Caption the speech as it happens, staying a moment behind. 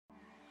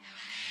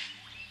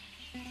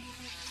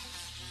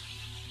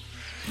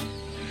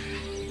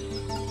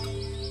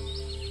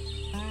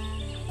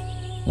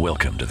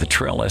Welcome to the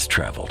Trail Less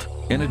Traveled,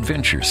 an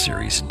adventure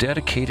series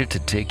dedicated to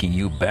taking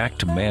you back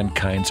to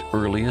mankind's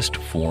earliest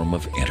form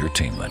of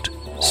entertainment,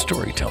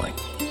 storytelling.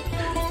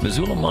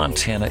 Missoula,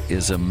 Montana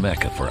is a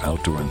mecca for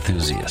outdoor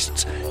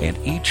enthusiasts, and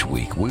each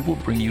week we will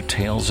bring you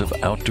tales of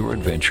outdoor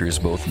adventures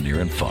both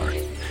near and far,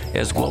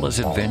 as well as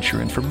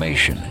adventure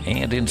information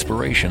and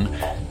inspiration,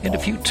 and a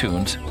few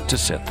tunes to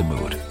set the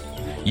mood.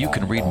 You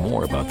can read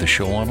more about the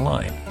show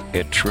online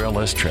at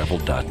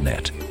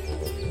traillesstravel.net.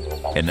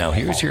 And now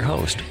here's your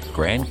host,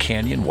 Grand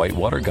Canyon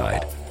Whitewater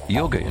Guide,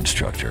 yoga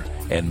instructor,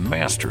 and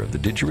master of the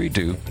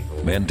didgeridoo,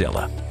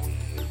 Mandela.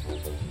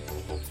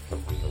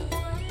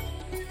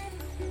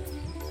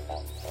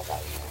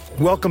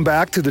 Welcome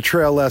back to the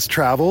Trail Less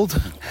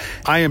Traveled.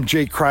 I am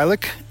Jake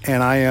Krylik,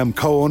 and I am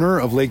co-owner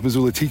of Lake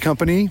Missoula Tea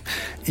Company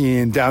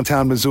in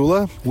downtown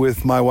Missoula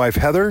with my wife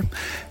Heather,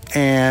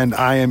 and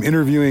I am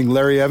interviewing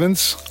Larry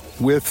Evans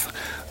with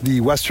the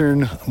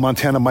Western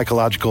Montana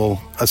Mycological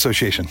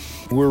Association.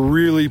 We're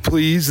really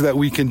pleased that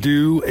we can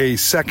do a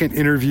second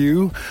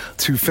interview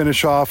to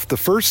finish off the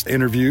first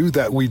interview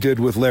that we did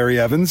with Larry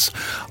Evans,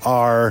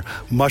 our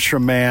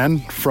mushroom man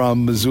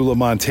from Missoula,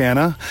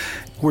 Montana.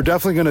 We're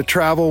definitely going to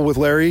travel with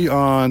Larry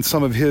on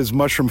some of his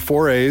mushroom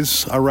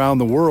forays around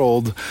the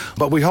world,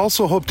 but we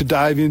also hope to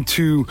dive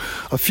into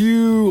a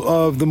few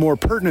of the more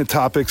pertinent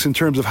topics in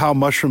terms of how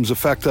mushrooms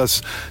affect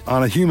us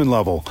on a human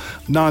level.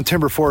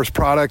 Non-timber forest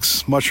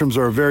products, mushrooms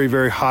are very,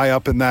 very high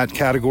up in that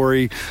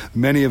category.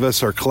 Many of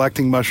us are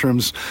collecting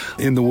mushrooms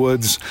in the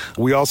woods.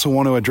 We also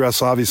want to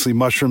address, obviously,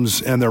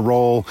 mushrooms and their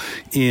role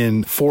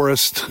in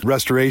forest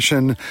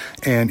restoration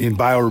and in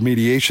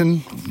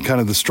bioremediation, kind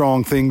of the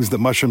strong things that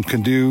mushrooms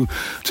can do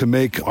to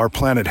make our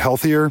planet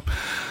healthier.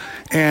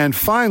 And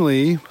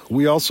finally,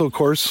 we also, of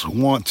course,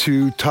 want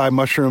to tie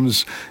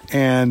mushrooms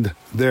and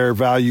their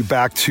value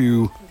back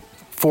to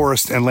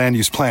forest and land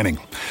use planning,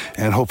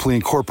 and hopefully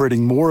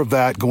incorporating more of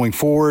that going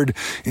forward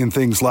in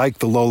things like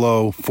the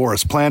Lolo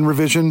Forest Plan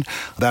revision.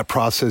 That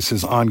process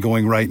is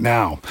ongoing right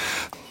now.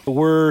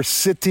 We're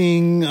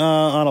sitting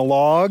on a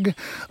log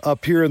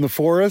up here in the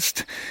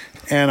forest.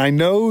 And I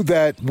know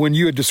that when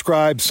you had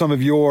described some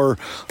of your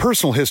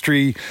personal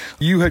history,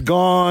 you had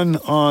gone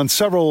on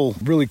several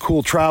really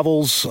cool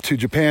travels to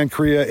Japan,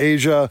 Korea,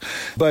 Asia,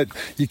 but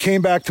you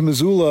came back to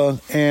Missoula,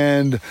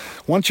 and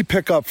why don't you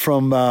pick up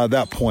from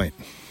that point?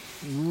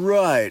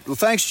 Right. Well,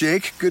 thanks,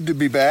 Jake. Good to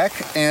be back,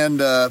 and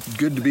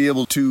good to be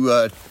able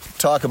to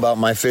talk about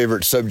my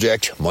favorite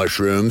subject,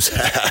 mushrooms.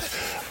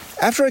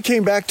 After I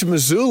came back to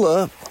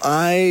Missoula,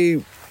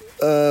 I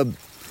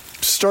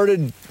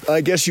started,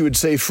 I guess you would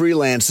say,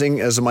 freelancing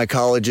as a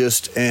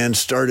mycologist, and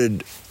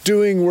started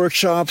doing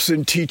workshops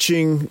and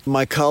teaching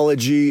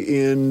mycology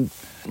in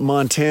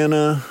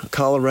Montana,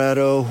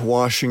 Colorado,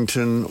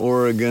 Washington,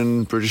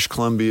 Oregon, British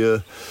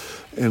Columbia,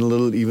 and a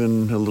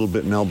little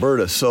bit in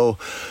Alberta. So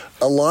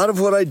a lot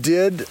of what I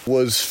did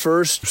was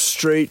first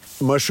straight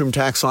mushroom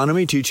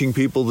taxonomy, teaching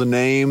people the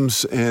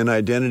names and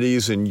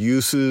identities and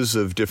uses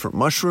of different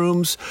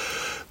mushrooms.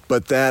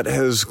 But that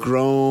has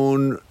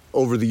grown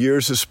over the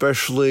years,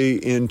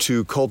 especially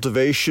into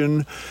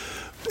cultivation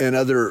and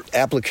other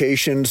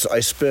applications. I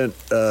spent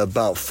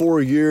about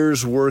 4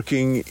 years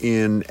working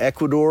in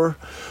Ecuador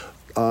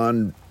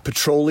on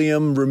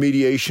petroleum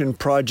remediation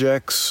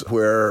projects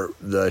where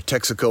the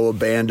Texaco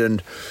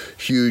abandoned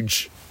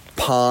huge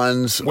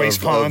ponds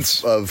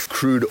of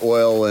crude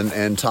oil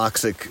and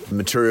toxic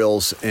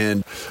materials,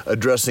 and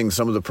addressing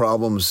some of the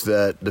problems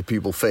that the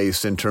people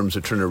face in terms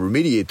of trying to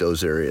remediate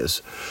those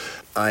areas.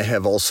 I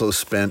have also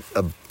spent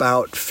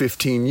about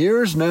 15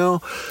 years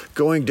now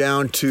going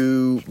down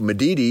to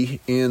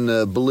Madidi in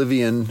the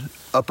Bolivian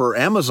upper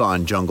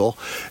Amazon jungle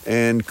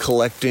and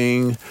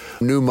collecting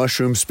new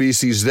mushroom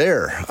species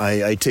there.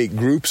 I take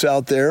groups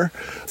out there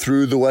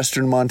through the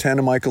Western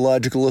Montana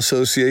Mycological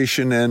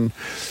Association, and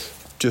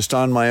just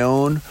on my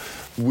own,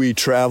 we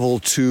travel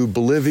to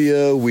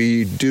Bolivia.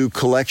 We do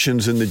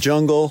collections in the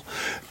jungle.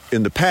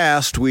 In the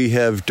past, we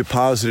have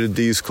deposited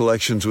these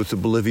collections with the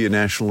Bolivia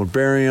National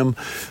Herbarium,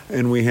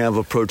 and we have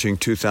approaching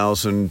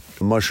 2,000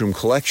 mushroom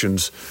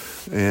collections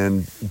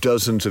and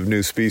dozens of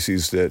new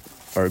species that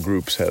our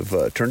groups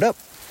have turned up.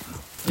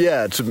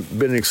 Yeah, it's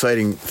been an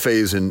exciting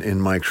phase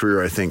in my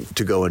career, I think,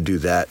 to go and do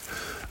that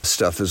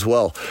stuff as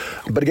well.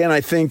 But again,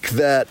 I think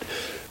that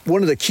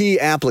one of the key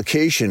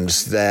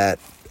applications that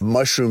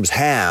mushrooms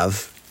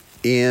have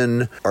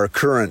in our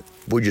current,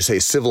 would you say,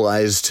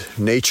 civilized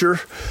nature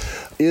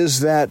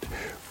is that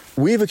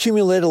we've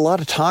accumulated a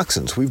lot of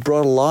toxins. We've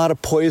brought a lot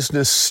of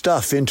poisonous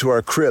stuff into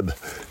our crib,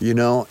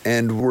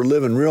 and we're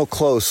living real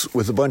close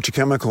with a bunch of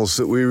chemicals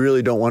that we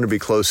really don't want to be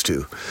close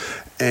to.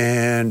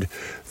 And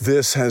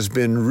this has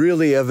been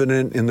really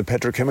evident in the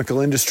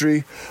petrochemical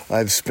industry.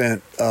 I've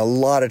spent a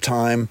lot of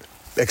time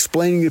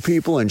explaining to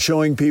people and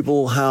showing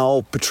people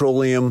how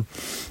petroleum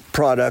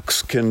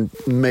products can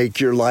make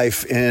your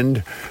life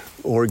end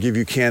or give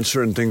you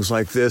cancer and things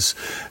like this,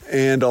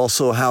 and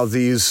also how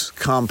these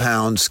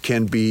compounds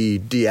can be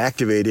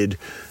deactivated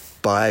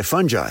by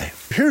fungi.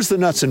 Here's the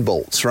nuts and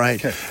bolts,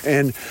 right? Okay.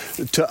 And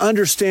to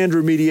understand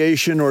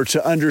remediation or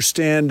to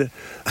understand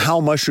how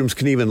mushrooms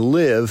can even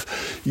live,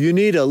 you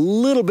need a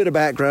little bit of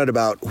background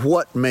about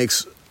what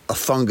makes a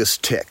fungus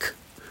tick,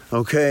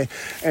 okay?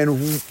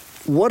 And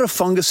what a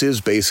fungus is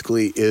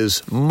basically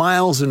is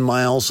miles and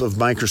miles of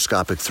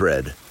microscopic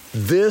thread.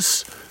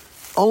 This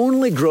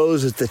only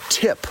grows at the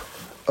tip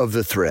of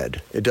the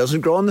thread. It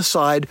doesn't grow on the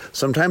side.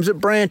 Sometimes it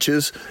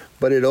branches,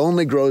 but it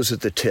only grows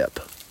at the tip.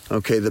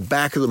 Okay, the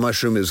back of the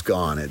mushroom is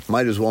gone. It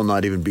might as well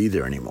not even be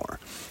there anymore.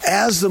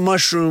 As the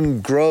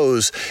mushroom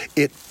grows,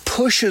 it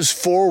pushes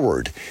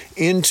forward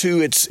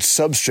into its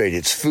substrate,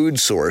 its food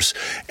source,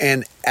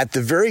 and at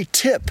the very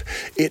tip,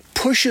 it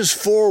pushes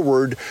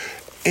forward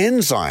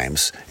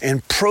enzymes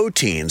and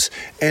proteins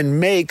and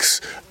makes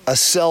a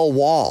cell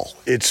wall.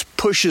 It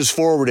pushes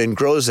forward and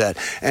grows that.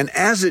 And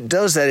as it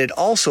does that, it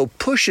also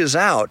pushes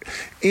out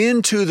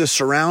into the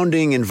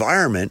surrounding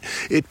environment.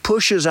 It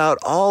pushes out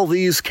all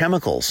these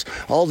chemicals,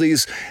 all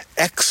these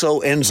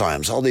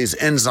exoenzymes, all these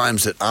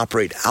enzymes that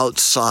operate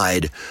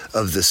outside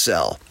of the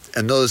cell.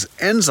 And those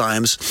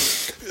enzymes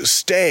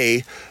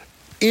stay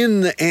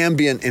in the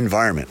ambient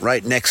environment,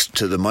 right next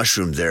to the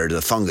mushroom there,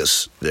 the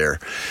fungus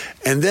there.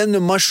 And then the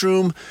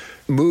mushroom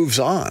moves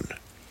on.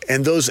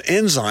 And those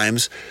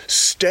enzymes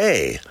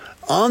stay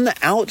on the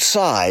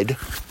outside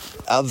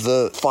of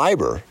the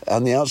fiber,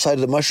 on the outside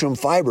of the mushroom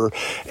fiber,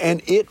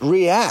 and it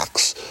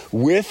reacts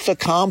with the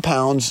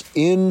compounds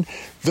in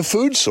the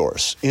food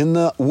source, in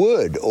the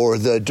wood or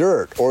the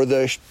dirt or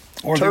the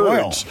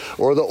turds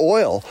or the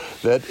oil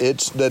that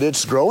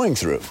it's growing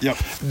through. Yep.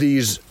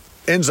 These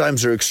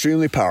enzymes are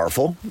extremely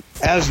powerful.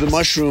 As the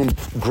mushroom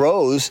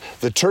grows,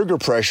 the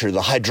turgor pressure,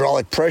 the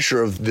hydraulic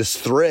pressure of this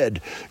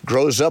thread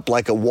grows up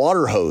like a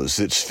water hose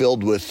that's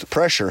filled with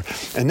pressure,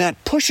 and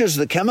that pushes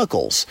the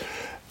chemicals,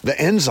 the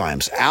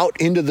enzymes, out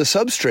into the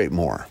substrate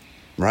more,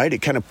 right?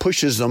 It kind of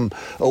pushes them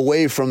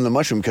away from the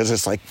mushroom because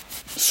it's like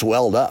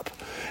swelled up.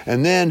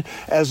 And then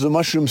as the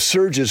mushroom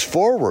surges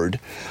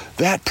forward,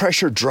 that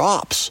pressure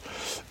drops.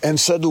 And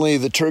suddenly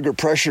the turgor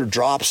pressure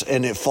drops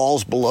and it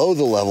falls below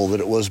the level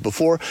that it was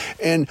before.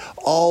 And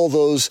all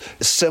those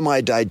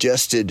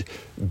semi-digested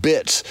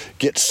bits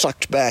get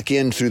sucked back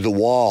in through the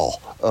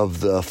wall of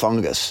the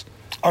fungus.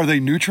 Are they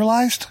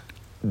neutralized?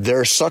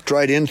 They're sucked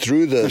right in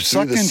through the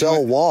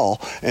cell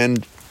wall,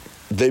 and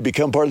they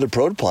become part of the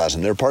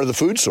protoplasm. They're part of the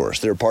food source.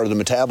 They're part of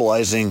the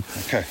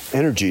metabolizing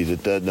energy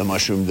that the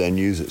mushroom then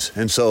uses.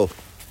 And so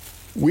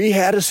we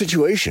had a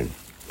situation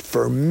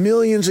for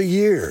millions of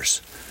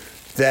years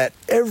that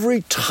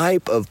every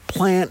type of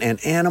plant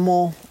and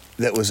animal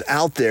that was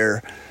out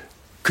there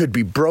could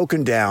be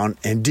broken down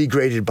and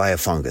degraded by a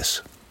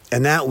fungus.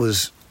 And that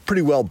was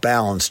pretty well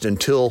balanced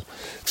until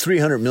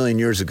 300 million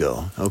years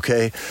ago,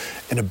 okay?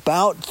 And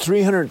about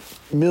 300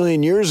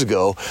 million years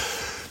ago,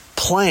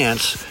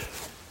 plants,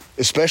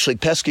 especially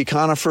pesky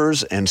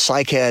conifers and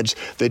cycads,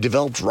 they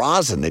developed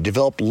rosin, they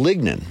developed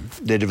lignin,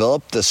 they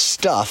developed the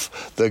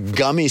stuff, the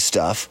gummy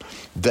stuff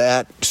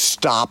that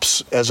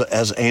stops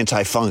as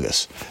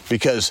anti-fungus.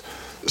 Because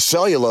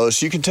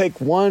cellulose, you can take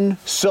one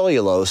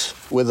cellulose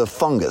with a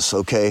fungus,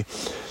 okay?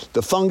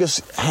 The fungus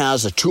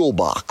has a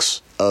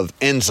toolbox of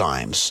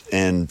enzymes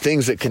and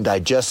things that can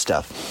digest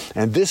stuff.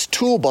 And this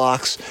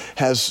toolbox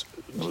has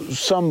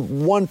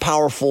one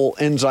powerful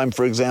enzyme,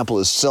 for example,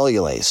 is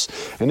cellulase.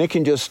 And it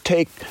can just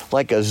take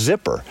like a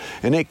zipper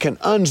and it can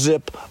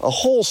unzip a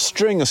whole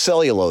string of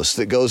cellulose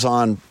that goes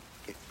on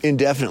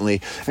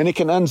indefinitely. And it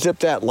can unzip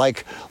that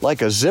like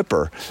a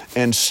zipper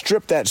and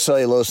strip that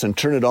cellulose and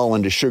turn it all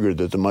into sugar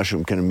that the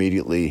mushroom can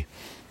immediately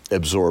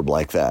absorb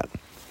like that.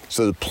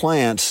 So the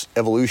plant's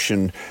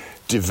evolution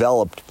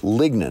developed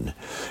lignin,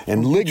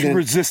 and lignin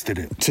resisted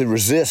it. To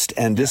resist,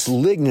 and this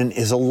lignin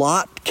is a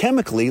lot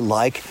chemically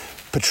like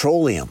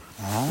petroleum.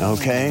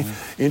 Okay?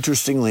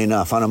 Interestingly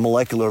enough, on a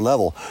molecular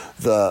level,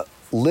 the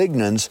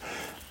lignins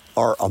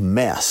are a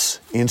mess.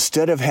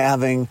 Instead of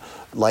having,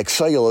 like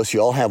cellulose,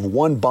 you all have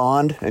one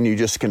bond and you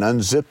just can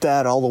unzip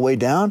that all the way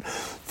down,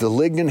 the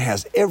lignin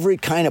has every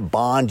kind of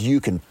bond you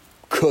can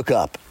cook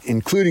up,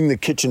 including the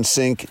kitchen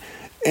sink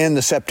and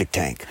the septic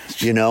tank,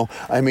 you know?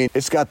 I mean,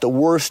 it's got the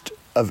worst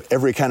of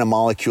every kind of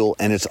molecule,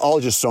 and it's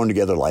all just thrown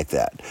together like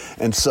that.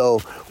 And so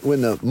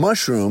when the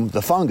mushroom,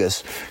 the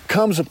fungus,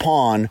 comes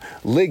upon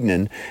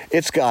lignin,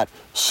 it's got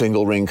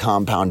single ring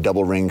compound,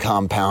 double ring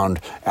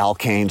compound,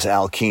 alkanes,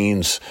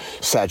 alkenes,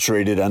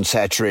 saturated,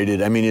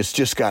 unsaturated. I mean, it's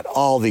just got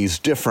all these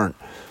different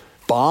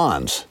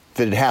bonds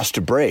that it has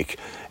to break.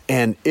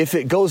 And if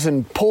it goes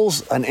and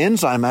pulls an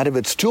enzyme out of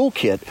its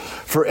toolkit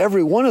for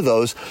every one of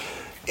those,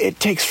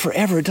 it takes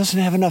forever. It doesn't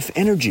have enough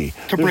energy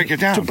to break it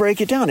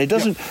down. It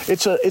doesn't.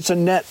 Yep. It's a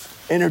net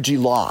energy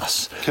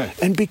loss. Okay.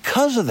 And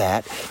because of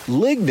that,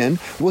 lignin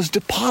was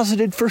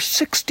deposited for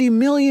 60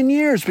 million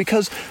years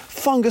because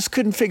fungus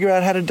couldn't figure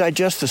out how to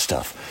digest the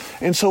stuff.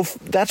 And so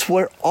that's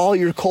where all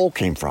your coal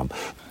came from.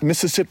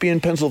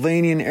 Mississippian,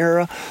 Pennsylvanian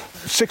era,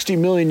 60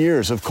 million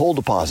years of coal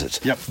deposits.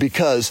 Yep.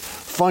 Because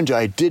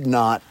fungi did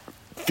not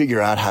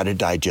figure out how to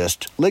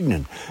digest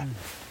lignin.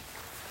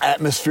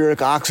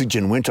 Atmospheric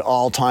oxygen went to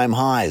all-time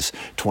highs,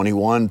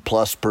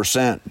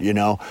 21+%, you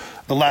know.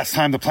 The last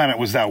time the planet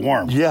was that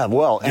warm. Yeah,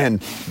 well,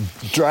 and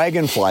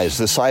dragonflies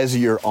the size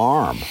of your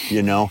arm,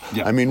 you know.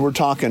 Yeah. I mean, we're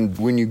talking,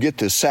 when you get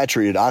this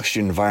saturated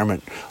oxygen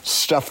environment,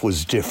 stuff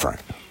was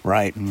different,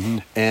 right? Mm-hmm.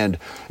 And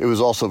it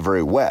was also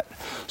very wet.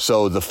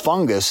 So the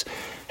fungus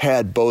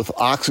had both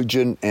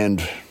oxygen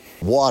and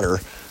water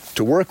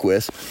to work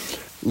with.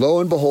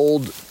 Lo and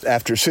behold,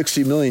 after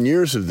 60 million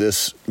years of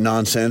this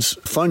nonsense,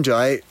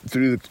 fungi,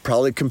 through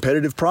probably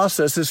competitive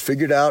processes,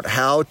 figured out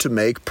how to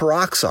make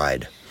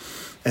peroxide.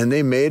 And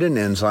they made an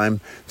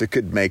enzyme that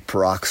could make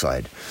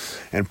peroxide.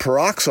 And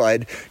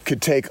peroxide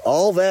could take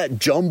all that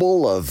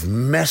jumble of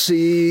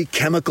messy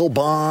chemical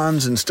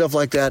bonds and stuff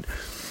like that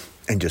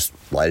and just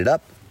light it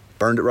up,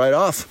 burned it right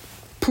off.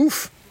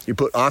 Poof. You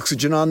put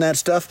oxygen on that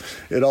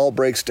stuff, it all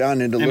breaks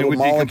down into little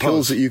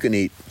molecules that you can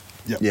eat.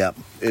 Yep. Yeah,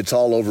 it's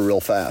all over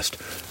real fast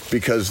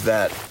because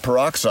that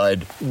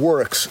peroxide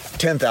works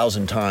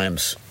 10,000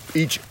 times.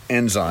 Each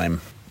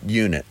enzyme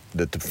unit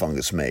that the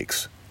fungus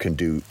makes can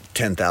do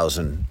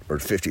 10,000 or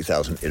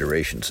 50,000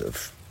 iterations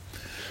of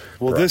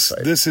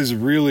peroxide. This is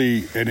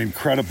really an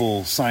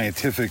incredible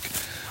scientific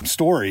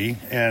story,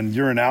 and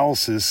your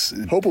analysis.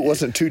 Hope it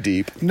wasn't too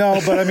deep. No,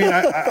 but I mean,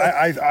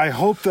 I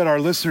hope that our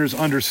listeners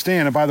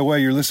understand. And by the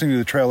way, you're listening to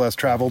The Trail Less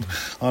Traveled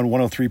on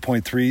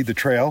 103.3 The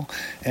Trail,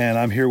 and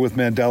I'm here with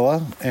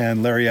Mandela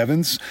and Larry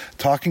Evans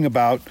talking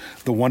about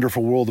the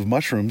wonderful world of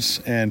mushrooms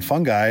and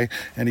fungi,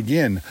 and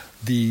again,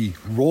 the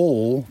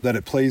role that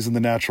it plays in the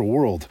natural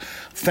world.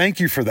 Thank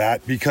you for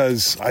that,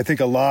 because I think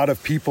a lot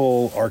of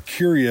people are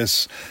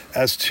curious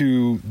as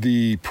to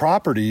the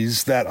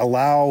properties that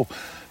allow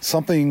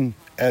something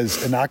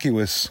as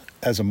innocuous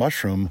as a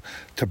mushroom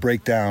to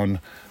break down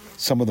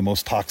some of the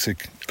most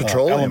toxic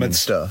petroleum elements,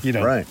 stuff,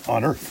 right,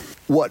 on Earth.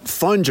 What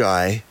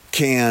fungi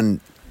can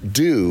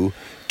do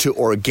to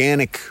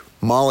organic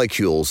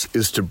molecules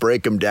is to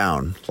break them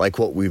down, like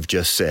what we've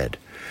just said.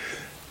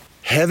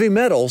 Heavy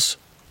metals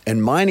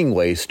and mining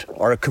waste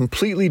are a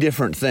completely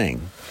different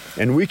thing,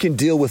 and we can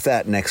deal with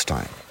that next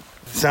time.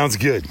 Sounds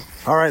good.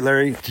 All right,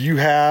 Larry, do you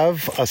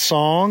have a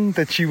song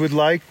that you would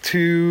like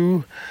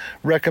to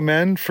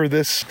recommend for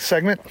this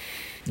segment?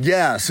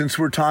 Yeah, since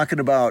we're talking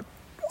about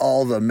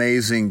all the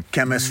amazing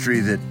chemistry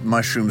that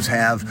mushrooms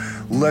have,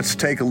 let's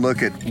take a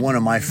look at one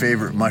of my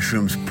favorite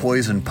mushrooms,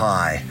 poison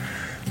pie.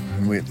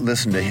 We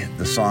listen to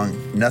the song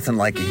Nothing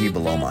Like a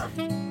Hebeloma.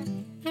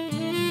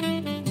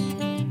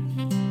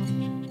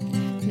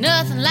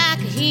 Nothing like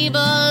a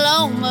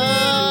hebeloma,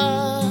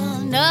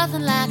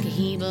 nothing like a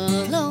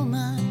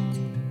hebeloma.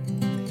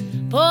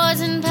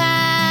 Poison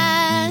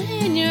pie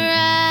in your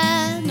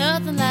eye,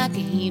 nothing like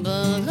a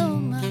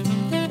hebeloma.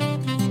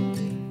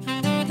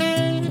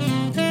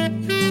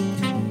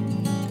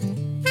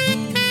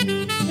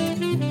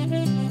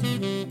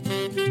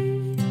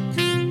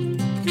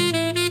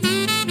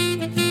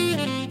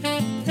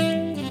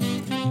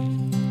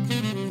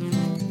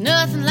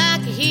 Nothing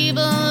like a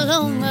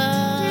hebeloma,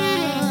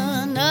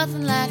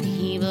 nothing like a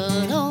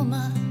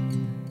hebeloma.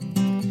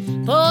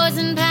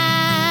 Poison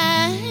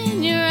pie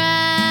in your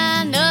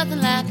eye,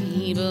 nothing like a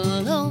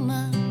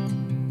hebeloma.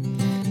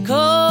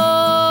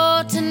 Cortinarius,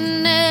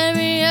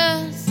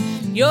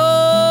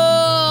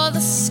 you're the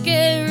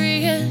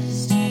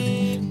scariest.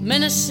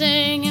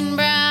 Menacing and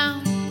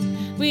brown,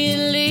 we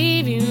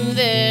leave you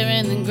there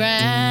in the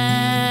ground.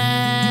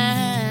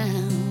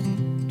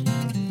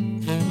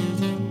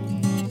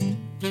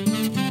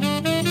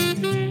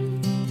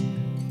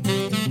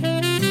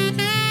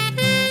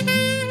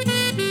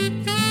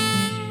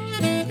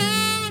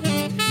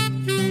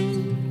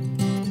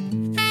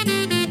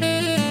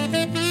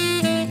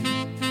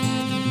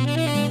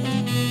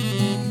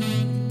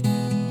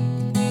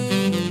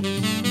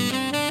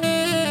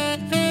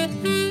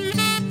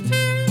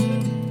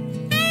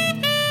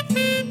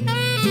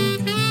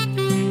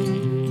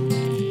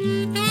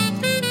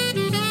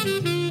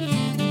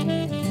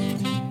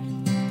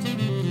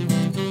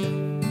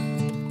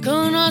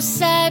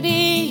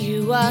 Sabi,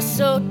 you are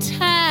so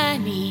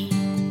tiny,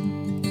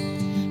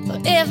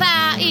 but if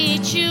I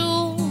eat you,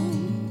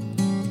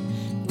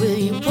 will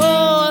you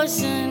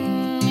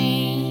poison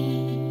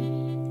me?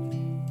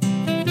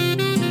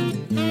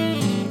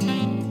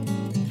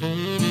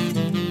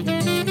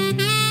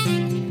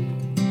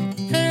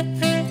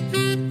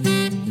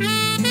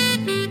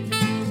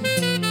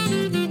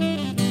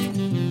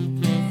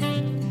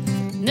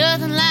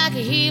 Nothing like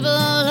a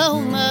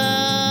hebeloma,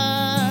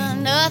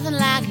 nothing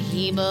like a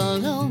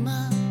hebeloma.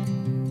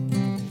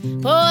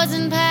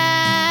 Poison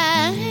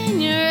pie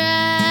in your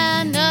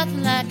eye,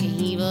 nothing like a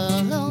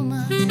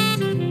hebeloma.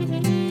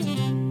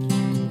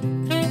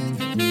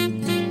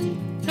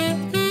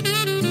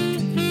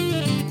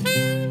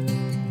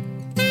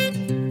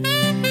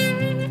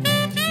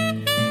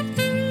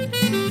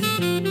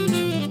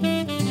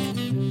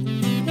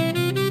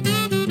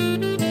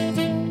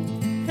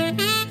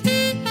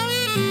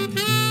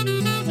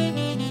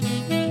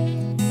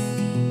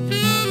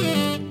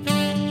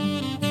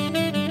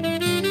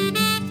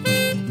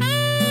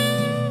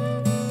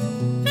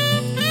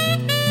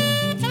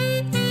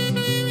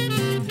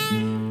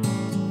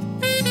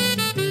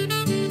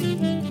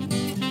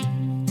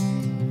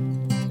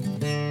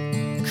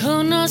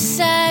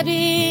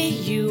 baby,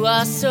 you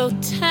are so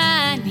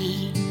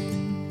tiny.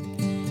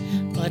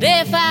 But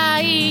if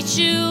I eat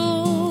you,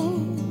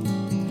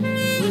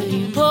 will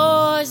you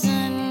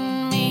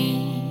poison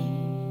me?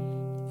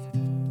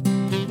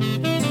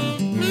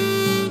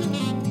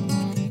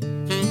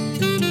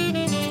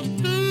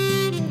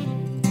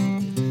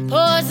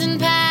 Poison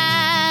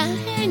pie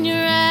in your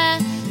eye,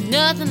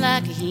 nothing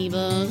like a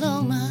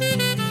hebeloma.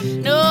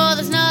 No,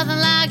 there's nothing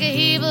like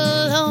a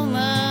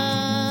hebeloma.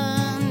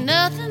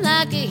 Nothing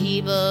like a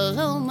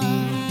hebeloma.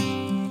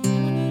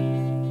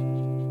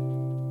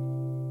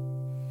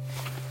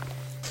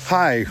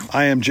 Hi,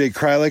 I am Jake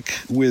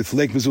Krylik with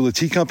Lake Missoula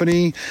Tea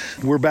Company.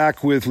 We're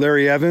back with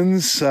Larry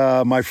Evans,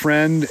 my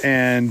friend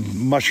and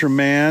mushroom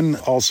man,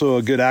 also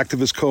a good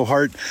activist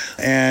cohort.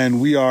 And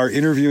we are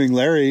interviewing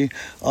Larry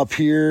up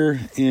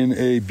here in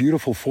a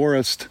beautiful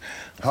forest.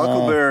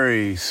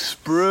 Huckleberry,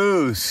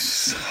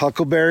 spruce.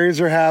 Huckleberries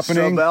are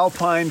happening.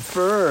 Subalpine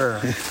fir.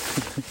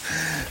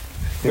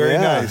 Very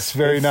nice,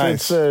 very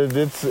nice.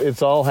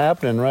 It's all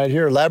happening right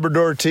here.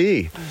 Labrador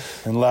tea.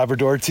 And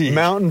Labrador tea.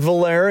 Mountain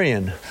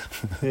valerian.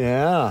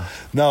 Yeah.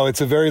 No,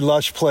 it's a very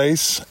lush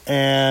place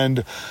and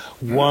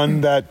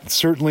one that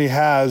certainly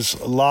has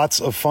lots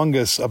of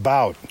fungus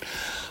about.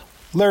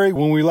 Larry,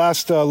 when we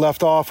last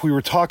left off, we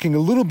were talking a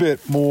little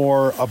bit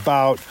more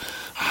about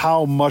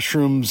how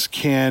mushrooms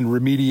can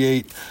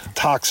remediate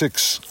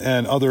toxics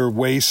and other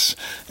wastes.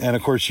 And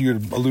of course, you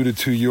alluded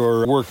to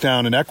your work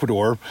down in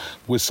Ecuador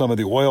with some of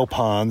the oil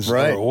ponds,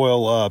 right? Or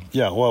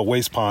oil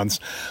waste ponds.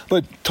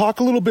 But talk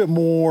a little bit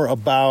more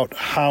about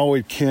how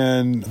it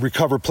can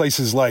recover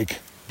places like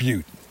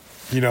Butte,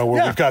 where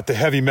we've got the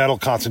heavy metal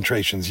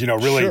concentrations,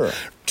 really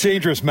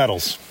dangerous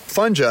metals.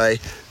 Fungi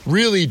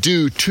really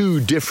do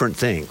two different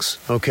things,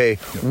 okay?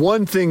 Yep.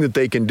 One thing that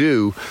they can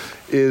do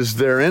is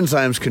their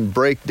enzymes can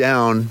break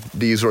down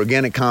these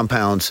organic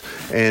compounds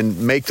and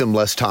make them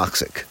less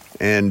toxic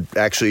and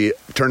actually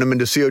turn them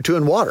into CO2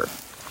 and water.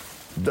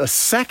 The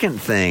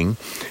second thing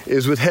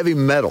is with heavy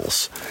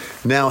metals.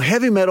 Now,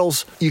 heavy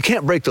metals, you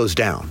can't break those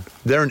down.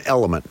 They're an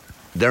element.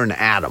 They're an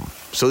atom.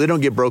 So they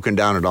don't get broken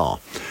down at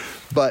all.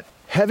 But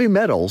heavy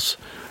metals,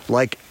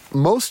 like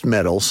most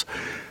metals,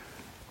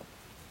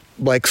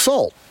 like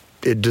salt,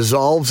 it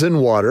dissolves in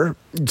water.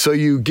 So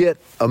you get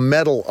a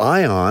metal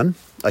ion,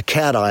 a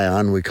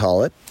cation we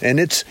call it, and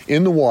it's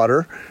in the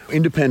water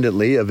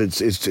independently of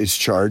its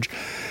charge.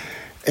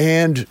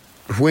 And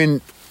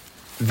when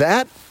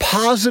that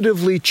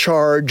positively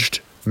charged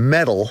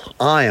metal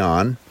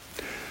ion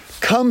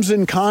comes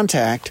in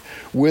contact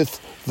with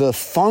the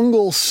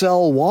fungal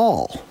cell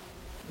wall,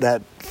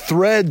 that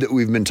thread that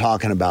we've been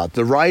talking about,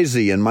 the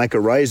rhizae and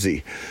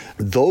mycorrhizae,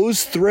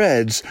 those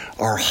threads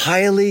are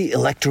highly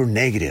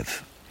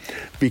electronegative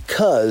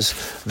because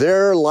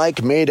they're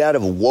like made out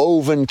of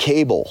woven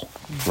cable,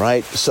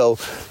 right? So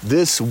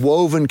this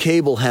woven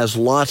cable has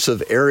lots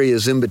of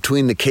areas in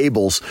between the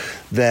cables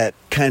that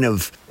kind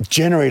of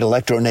generate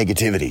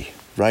electronegativity,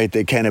 right?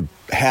 They kind of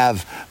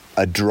have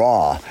a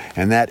draw,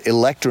 and that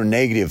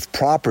electronegative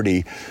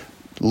property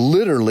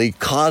literally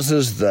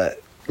causes the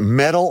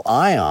metal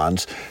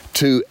ions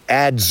to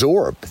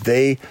adsorb.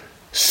 They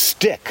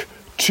stick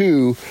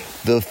to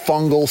the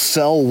fungal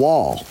cell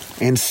wall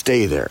and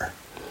stay there.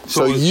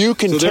 So you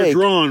can they're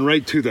drawn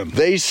right to them.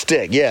 They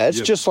stick. Yeah,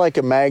 it's just like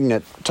a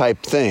magnet type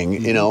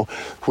thing.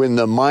 Mm-hmm. When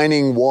the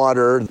mining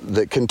water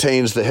that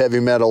contains the heavy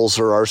metals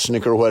or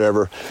arsenic or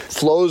whatever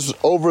flows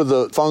over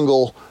the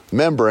fungal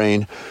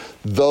membrane,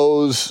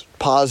 those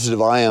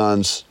positive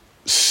ions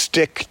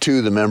stick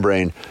to the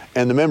membrane,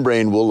 and the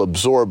membrane will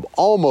absorb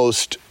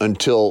almost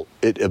until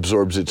it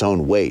absorbs its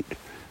own weight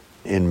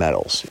in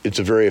metals. It's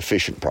a very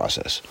efficient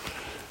process.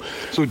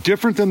 So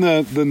different than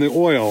the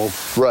oil.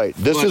 Right.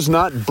 This is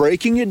not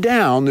breaking it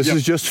down. This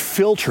is just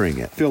filtering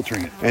it.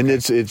 And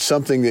it's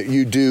something that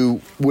you do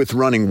with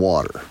running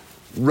water.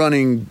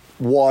 Running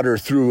water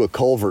through a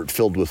culvert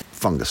filled with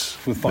fungus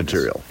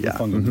material. Yeah.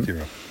 Fungal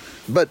material.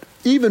 But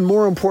even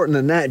more important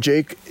than that,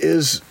 Jake,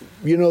 is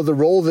the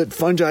role that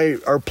fungi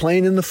are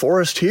playing in the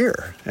forest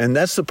here. And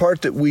that's the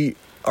part that we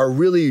are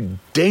really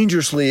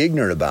dangerously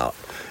ignorant about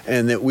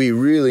and that we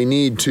really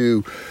need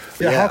to...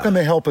 How can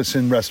they help us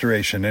in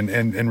restoration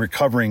and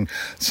recovering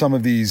some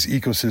of these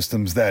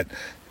ecosystems that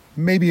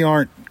maybe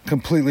aren't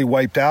completely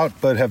wiped out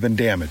but have been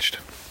damaged?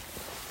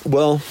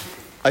 Well,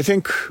 I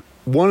think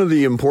one of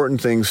the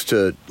important things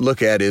to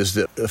look at is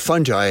that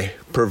fungi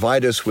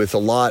provide us with a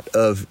lot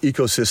of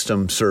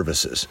ecosystem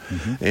services.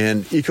 Mm-hmm.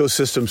 And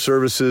ecosystem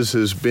services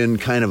has been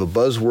kind of a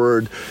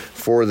buzzword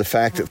for the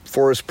fact that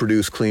forests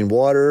produce clean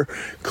water,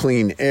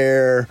 clean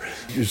air,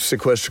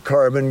 sequester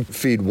carbon,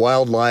 feed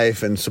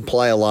wildlife, and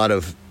supply a lot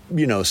of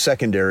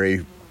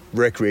secondary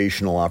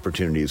recreational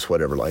opportunities,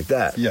 whatever like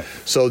that. Yeah.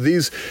 So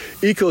these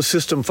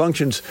ecosystem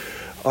functions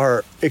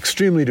are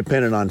extremely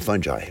dependent on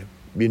fungi.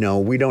 We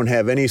don't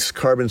have any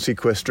carbon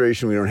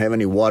sequestration, we don't have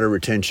any water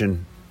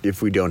retention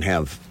if we don't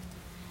have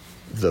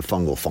the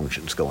fungal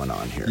functions going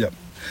on here. Yep.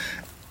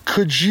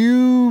 Could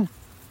you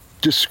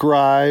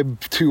describe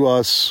to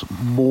us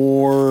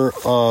more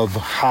of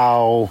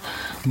how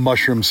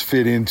mushrooms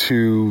fit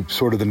into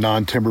sort of the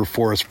non-timber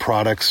forest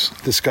products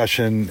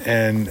discussion,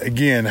 and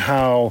again,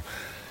 how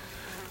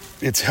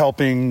it's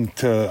helping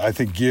to, I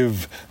think,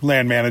 give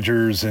land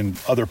managers and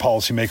other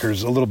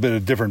policymakers a little bit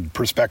of different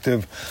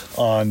perspective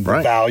on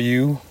the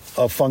value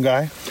of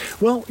fungi?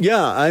 Well,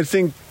 yeah, I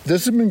think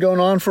this has been going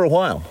on for a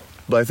while.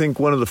 But I think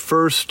one of the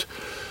first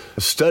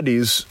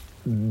studies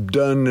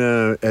done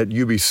at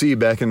UBC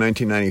back in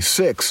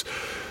 1996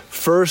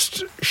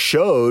 first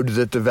showed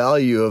that the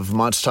value of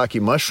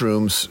matsutake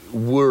mushrooms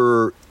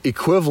were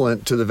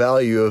equivalent to the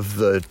value of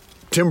the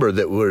timber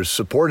that was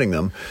supporting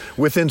them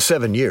within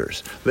 7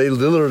 years. They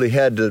literally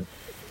had to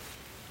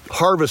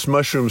harvest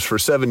mushrooms for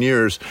 7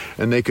 years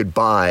and they could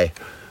buy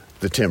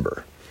the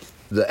timber.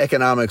 The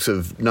economics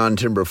of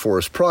non-timber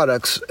forest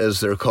products, as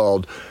they're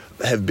called,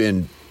 have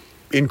been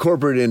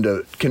incorporated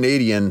into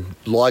Canadian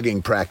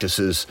logging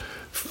practices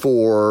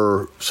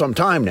for some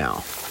time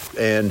now.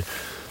 And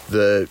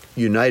the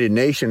United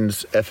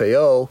Nations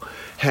FAO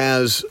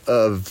has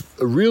a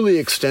really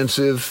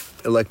extensive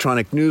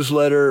electronic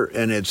newsletter,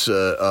 and it's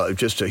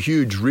just a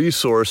huge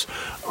resource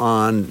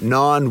on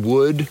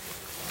non-wood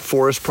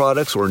forest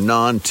products or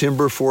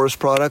non-timber forest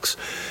products,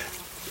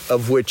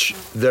 of which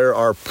there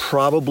are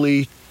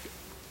probably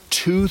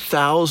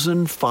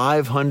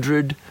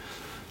 2,500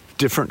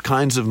 different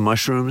kinds of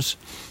mushrooms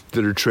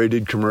that are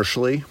traded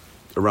commercially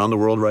around the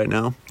world right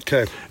now.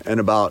 Okay.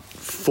 And about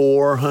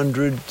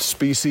 400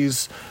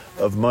 species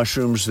of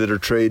mushrooms that are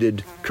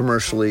traded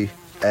commercially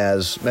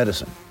as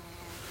medicine.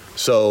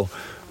 So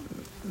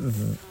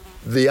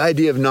the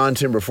idea of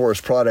non-timber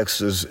forest products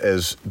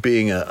as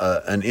being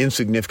an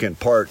insignificant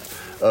part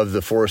of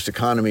the forest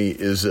economy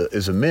is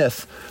a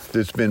myth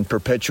that's been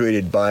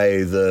perpetuated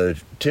by the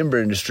timber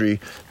industry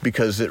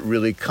because it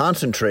really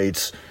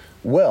concentrates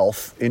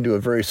wealth into a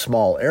very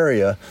small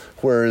area,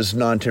 whereas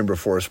non-timber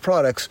forest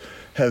products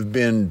have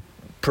been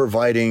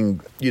providing,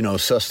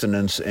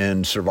 sustenance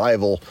and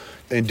survival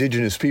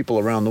indigenous people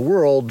around the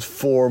world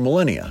for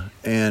millennia.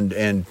 And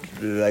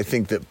I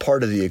think that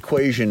part of the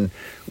equation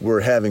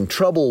we're having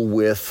trouble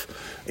with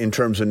in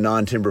terms of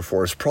non-timber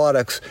forest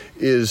products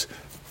is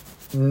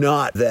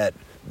not that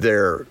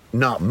there are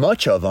not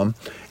much of them,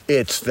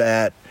 it's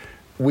that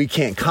we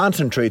can't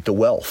concentrate the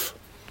wealth.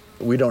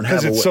 We don't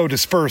have because it's so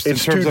dispersed in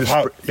terms of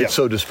how it's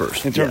so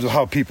dispersed in terms of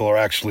how people are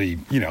actually,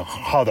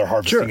 how they're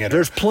harvesting it.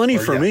 There's plenty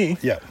for me.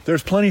 Yeah,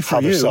 there's plenty for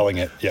how you. They're selling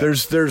it. Yeah.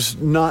 There's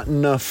not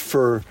enough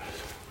for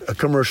a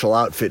commercial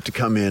outfit to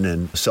come in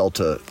and sell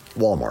to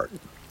Walmart.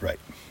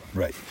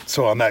 Right.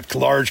 So on that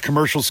large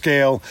commercial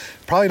scale,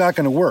 probably not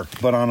going to work.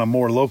 But on a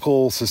more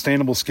local,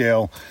 sustainable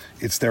scale,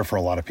 it's there for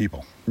a lot of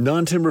people.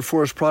 Non-timber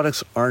forest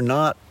products are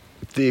not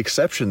the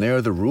exception; they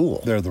are the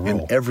rule. They're the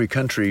rule in every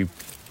country,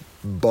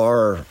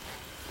 bar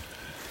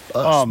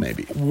us,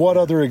 maybe. What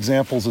other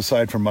examples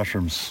aside from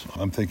mushrooms?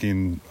 I'm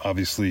thinking,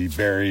 obviously,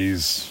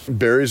 berries.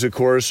 Berries, of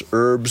course,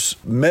 herbs.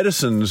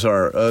 Medicines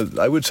are,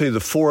 I would say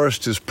the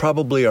forest is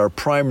probably our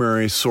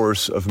primary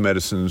source of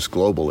medicines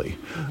globally.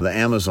 The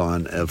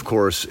Amazon, of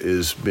course,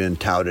 has been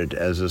touted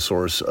as a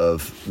source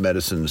of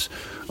medicines.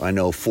 I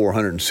know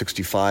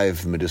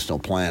 465 medicinal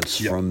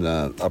plants from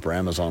the upper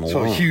Amazon alone.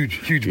 So a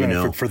huge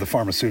benefit for the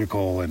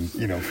pharmaceutical and,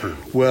 for...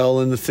 Well,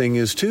 and the thing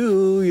is,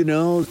 too,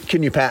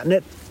 can you patent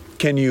it?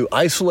 Can you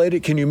isolate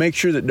it? Can you make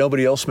sure that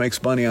nobody else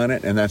makes money on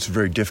it? And that's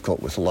very difficult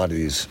with a lot of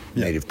these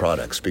native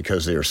products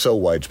because they are so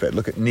widespread.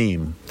 Look at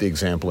neem, the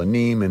example of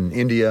neem in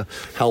India,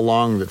 how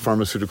long that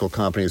pharmaceutical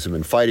companies have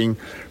been fighting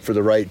for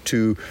the right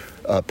to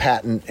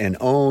patent and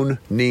own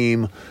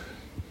neem.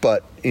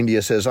 But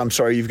India says, I'm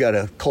sorry, you've got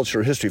a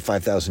cultural history of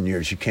 5,000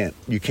 years. You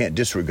can't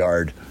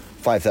disregard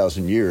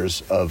 5,000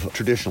 years of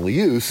traditional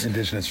use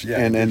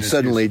and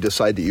suddenly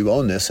decide that you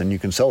own this and you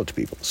can sell it to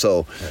people.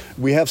 So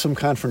we have some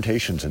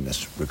confrontations in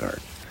this regard.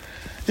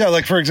 Yeah,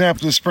 like for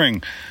example, this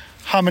spring,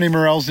 how many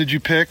morels did you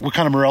pick? What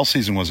kind of morel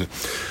season was it?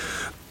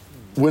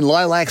 When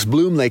lilacs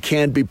bloom, they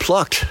can be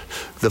plucked.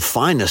 The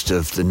finest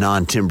of the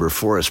non-timber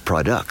forest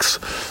products,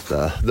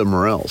 the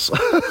morels.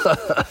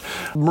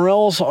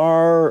 Morels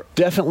are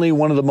definitely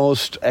one of the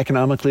most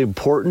economically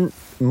important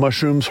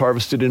mushrooms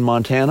harvested in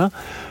Montana.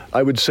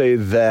 I would say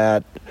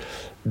that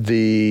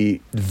the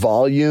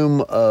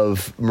volume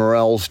of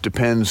morels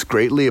depends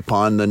greatly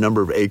upon the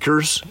number of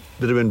acres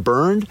that have been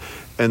burned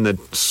and the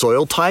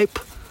soil type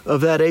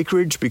of that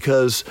acreage,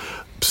 because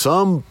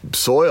some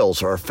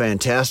soils are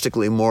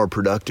fantastically more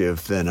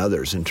productive than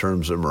others in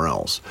terms of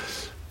morels.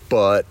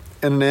 But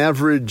in an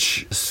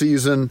average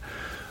season,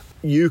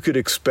 you could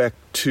expect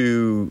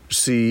to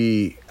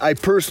see, I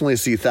personally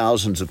see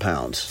thousands of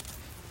pounds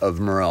of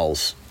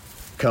morels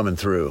coming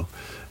through.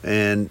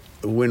 And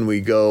when we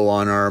go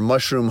on our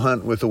mushroom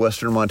hunt with the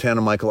Western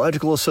Montana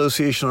Mycological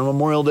Association on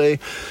Memorial Day,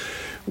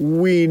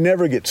 we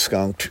never get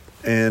skunked,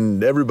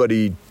 and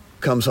everybody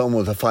comes home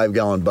with a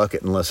 5-gallon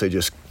bucket unless they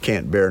just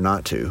can't bear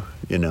not to,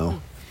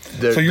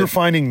 So you're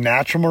finding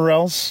natural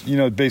morels,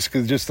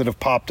 basically just that have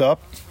popped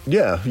up?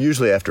 Yeah,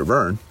 usually after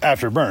burn.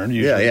 After burn,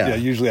 usually. Yeah.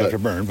 Usually after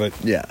burn, but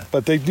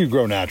they do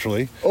grow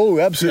naturally. Oh,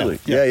 absolutely.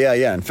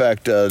 Yeah. In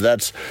fact,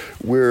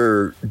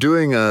 we're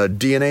doing a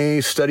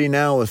DNA study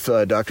now with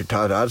Dr.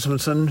 Todd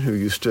Osmundson, who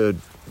used to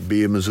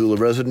be a Missoula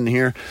resident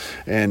here,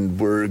 and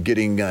we're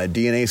getting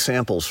DNA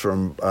samples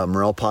from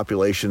morel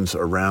populations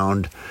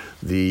around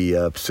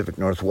the Pacific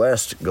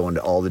Northwest, going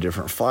to all the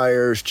different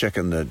fires,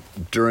 checking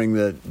during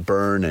the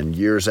burn and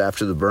years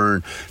after the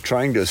burn,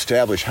 trying to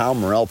establish how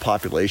morel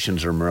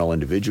populations or morel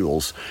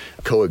individuals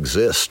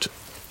coexist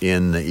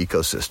in the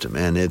ecosystem.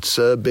 And it's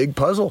a big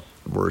puzzle.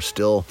 We're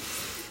still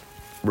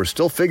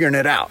figuring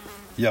it out.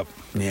 Yep.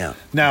 Yeah.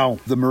 Now,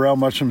 the morel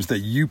mushrooms that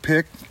you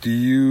pick, do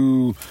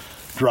you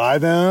dry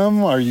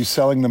them? Are you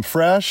selling them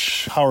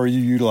fresh? How are you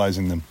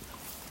utilizing them?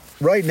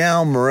 Right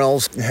now,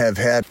 morels have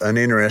had an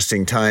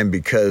interesting time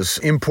because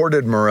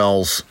imported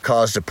morels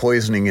caused a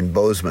poisoning in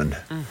Bozeman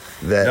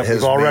that has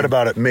we've all read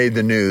about it. Made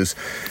the news.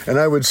 And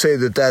I would say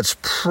that's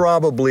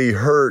probably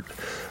hurt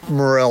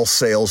morel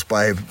sales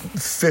by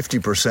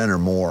 50% or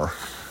more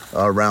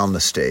around the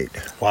state.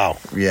 Wow.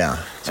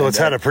 Yeah. So it's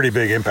had a pretty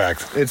big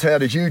impact. It's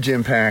had a huge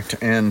impact,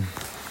 and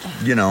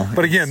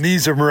But again,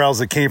 these are morels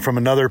that came from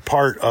another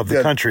part of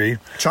the country.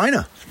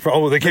 China.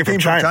 They came from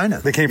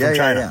China. They came from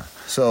China. Yeah.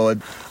 So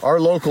our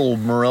local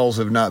morels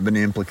have not been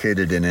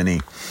implicated in any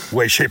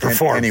way, shape, or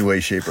form. Any way,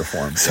 shape, or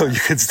form. So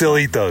you can still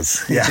eat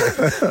those. Yeah.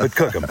 But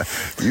cook them.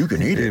 You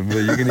can eat it.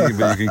 But you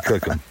can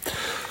cook them.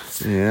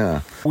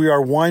 Yeah. We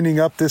are winding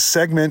up this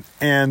segment,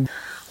 and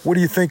what do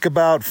you think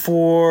about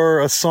for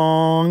a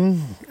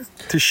song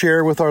to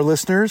share with our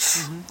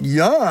listeners?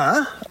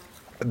 Yeah.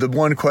 The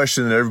one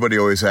question that everybody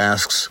always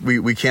asks,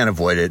 we can't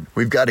avoid it.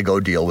 We've got to go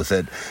deal with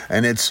it.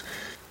 And it's,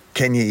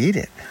 can you eat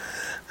it?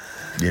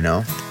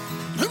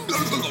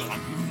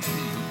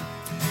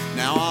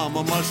 Now I'm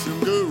a mushroom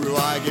guru,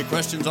 I get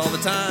questions all the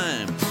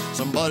time.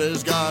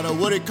 Somebody's got a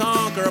woody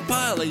conch or a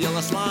pile of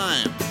yellow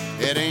slime.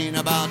 It ain't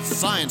about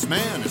science,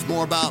 man, it's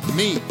more about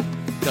me.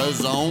 'Cause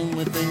the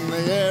only thing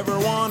they ever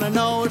want to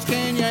know is,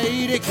 can you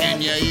eat it?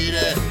 Can you eat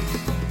it?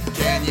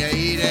 Can you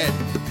eat it?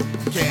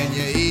 Can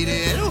you eat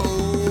it?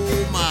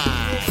 Oh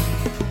my.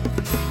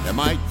 There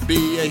might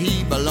be a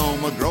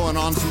hebeloma growing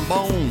on some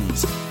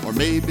bones, or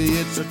maybe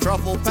it's a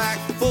truffle pack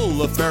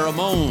full of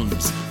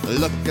pheromones,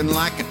 looking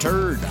like a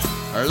turd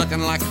or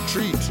looking like a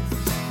treat.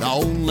 The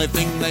only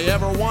thing they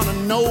ever want to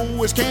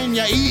know is, can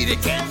you eat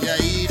it? Can you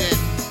eat it?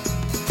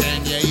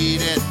 Can you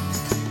eat it?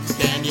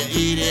 Can you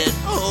eat it?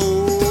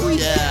 Oh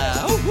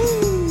yeah.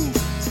 Woo-hoo.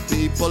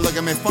 People look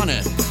at me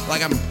funny,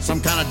 like I'm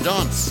some kind of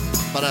dunce,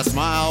 but I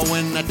smile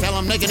when I tell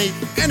them they can eat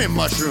any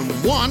mushroom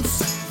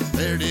once.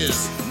 There it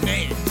is,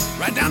 name,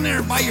 right down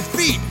there by your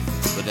feet.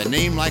 With a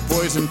name like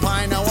poison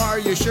pie, now are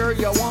you sure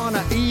you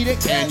wanna eat it?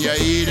 Can you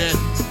eat it?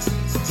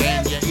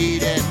 Can you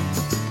eat it?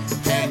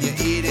 Can you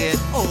eat it?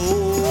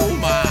 Oh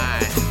my.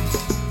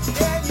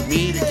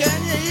 Eat it,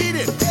 can you eat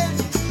it?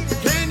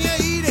 Can you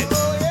eat it?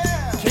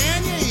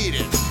 Can you eat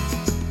it?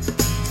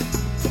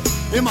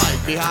 It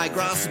might be high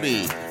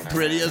grosby,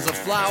 pretty as a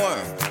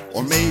flower,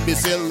 or maybe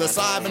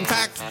psilocybin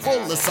packed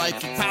full of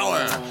psychic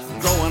power,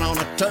 growing on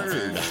a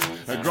turd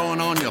or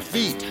growing on your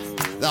feet.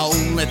 The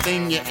only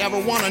thing you ever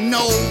want to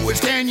know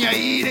is, can you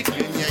eat it?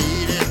 Can you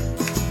eat it?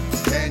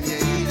 Can you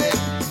eat it?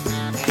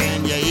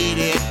 Can you eat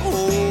it?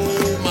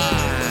 Oh my.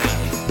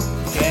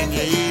 Can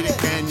you eat it?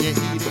 Can you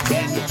eat it?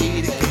 Can you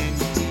eat it? Can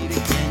you eat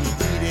it? Can you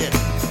eat it?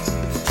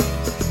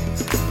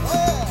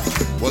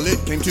 Well, it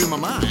came to my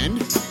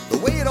mind the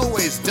way it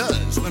always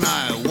does when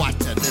I watch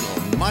that little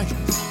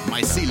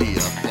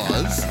mycelia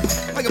buzz,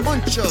 like a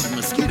bunch of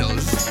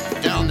mosquitoes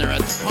down there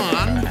at the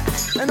pond,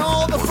 and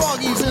all the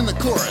froggies in the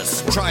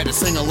chorus try to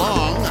sing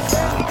along.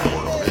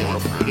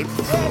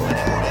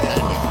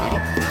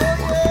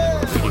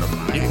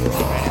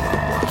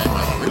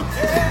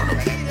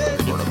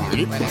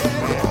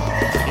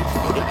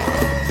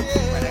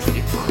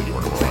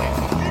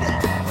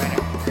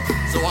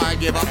 So I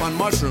gave up on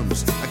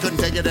mushrooms, I couldn't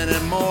take it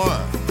anymore.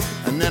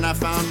 And then I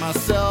found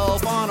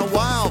myself on a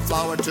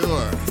wildflower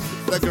tour.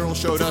 The girl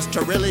showed us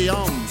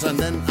pterilliums and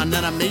then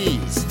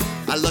anemones.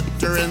 I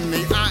looked her in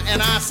the eye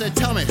and I said,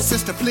 tell me,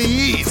 sister,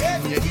 please,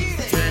 can you eat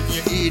it? Can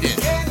you eat it?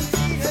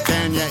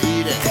 Can you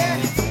eat it?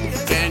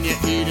 Can you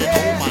eat it?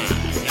 Oh my.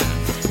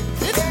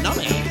 It's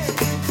nummy.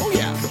 Oh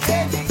yeah.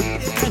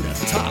 Kind of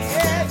tough.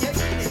 I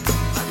didn't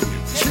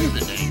chew the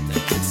dang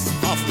thing. It's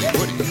awfully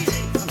woody.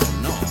 I don't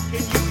know.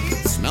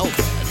 It smells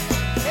bad.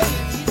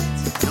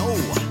 No.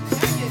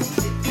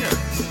 Here.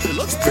 It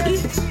looks pretty.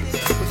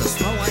 With a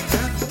smell like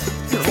that.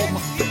 Here, hold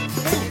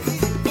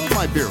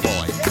my beer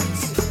while I eat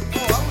this.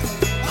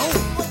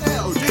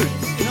 Oh, dude,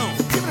 no,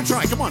 give it a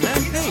try. Come on,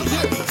 man. Hey,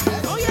 here.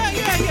 Oh,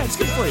 yeah, it's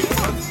good for you.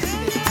 Come on.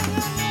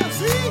 Yeah,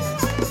 see?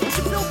 Don't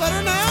you feel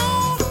better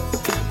now?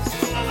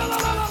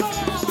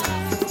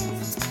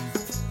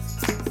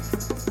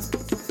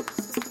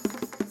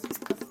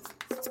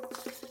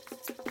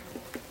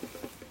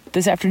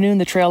 This afternoon,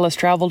 the Trail Less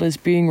Traveled is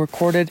being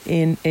recorded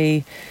in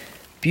a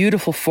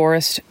beautiful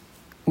forest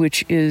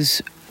which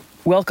is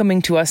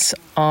welcoming to us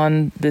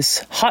on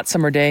this hot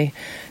summer day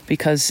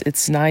because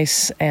it's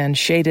nice and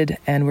shaded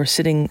and we're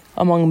sitting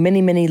among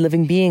many, many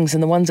living beings,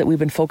 and the ones that we've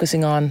been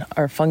focusing on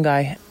are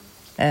fungi.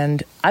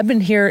 And I've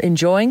been here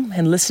enjoying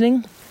and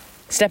listening,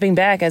 stepping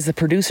back as the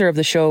producer of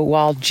the show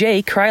while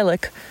Jay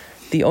Krylik,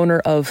 the owner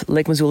of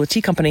Lake Missoula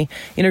Tea Company,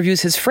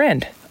 interviews his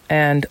friend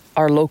and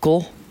our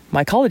local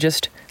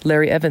mycologist,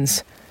 Larry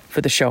Evans,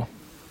 for the show.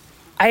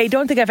 I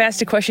don't think I've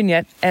asked a question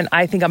yet, and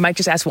I think I might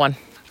just ask one.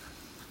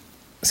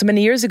 So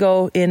many years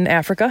ago in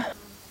Africa,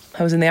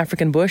 I was in the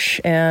African bush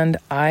and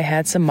I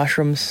had some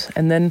mushrooms,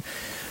 and then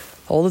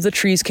all of the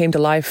trees came to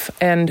life,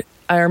 and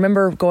I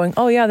remember going,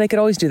 oh yeah, they could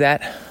always do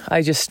that.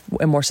 I just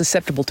am more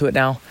susceptible to it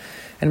now.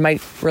 And my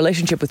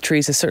relationship with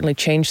trees has certainly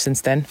changed since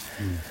then.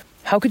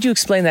 How could you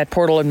explain that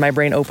portal in my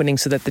brain opening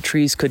so that the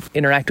trees could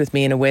interact with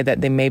me in a way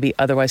that they maybe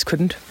otherwise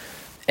couldn't?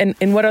 And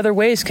in what other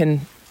ways can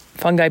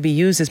fungi be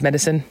used as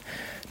medicine?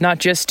 Not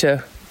just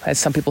to, as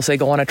some people say,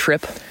 go on a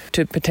trip,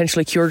 to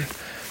potentially cure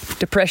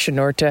depression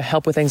or to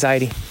help with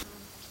anxiety.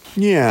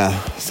 Yeah,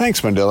 thanks,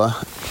 Mandela.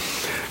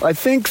 I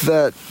think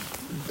that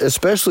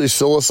especially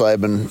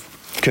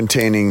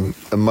psilocybin-containing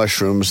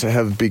mushrooms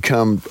have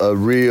become a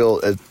real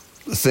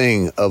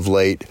thing of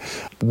late.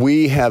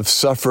 We have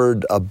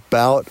suffered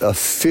about a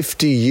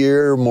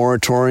 50-year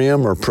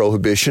moratorium or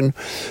prohibition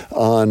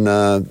on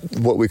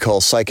what we call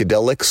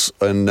psychedelics,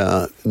 and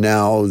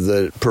now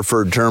the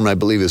preferred term, I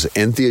believe, is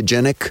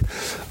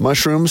entheogenic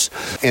mushrooms.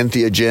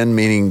 Entheogen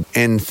meaning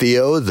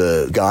entheo,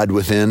 the God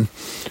within,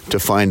 to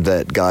find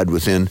that God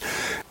within.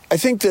 I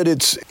think that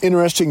it's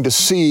interesting to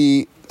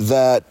see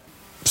that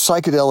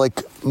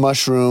psychedelic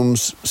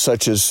mushrooms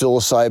such as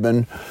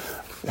psilocybin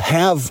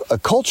have a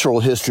cultural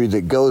history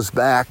that goes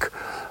back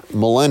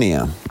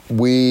millennia.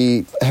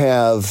 We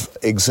have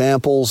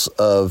examples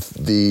of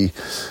the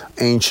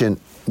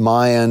ancient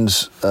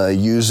Mayans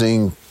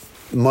using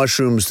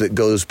mushrooms that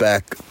goes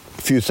back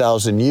a few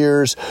thousand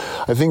years.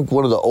 I think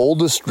one of the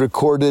oldest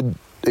recorded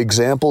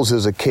examples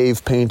is a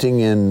cave painting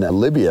in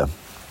Libya,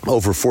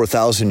 over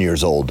 4,000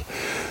 years old,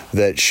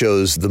 that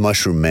shows the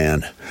mushroom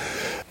man.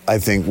 I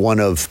think one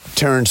of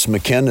Terence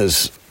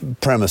McKenna's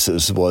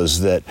premises was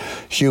that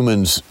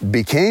humans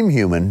became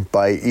human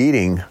by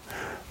eating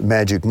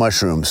magic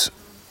mushrooms.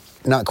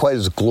 Not quite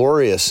as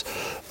glorious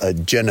a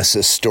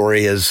Genesis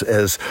story as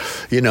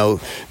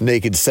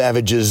naked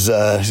savages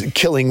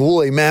killing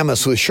woolly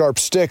mammoths with sharp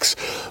sticks.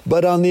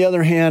 But on the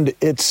other hand,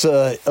 it's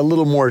a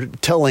little more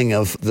telling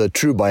of the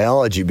true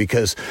biology,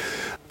 because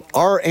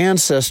our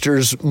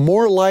ancestors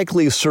more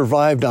likely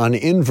survived on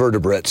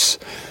invertebrates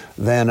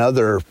than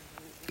other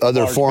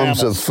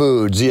forms of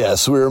foods.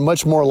 Yes, we were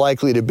much more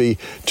likely to be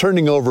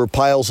turning over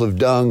piles of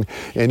dung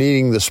and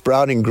eating the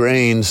sprouting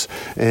grains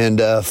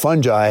and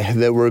fungi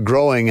that were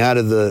growing out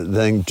of the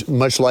thing,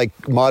 much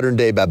like modern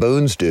day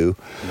baboons do,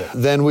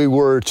 than we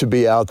were to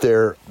be out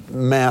there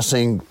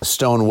massing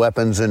stone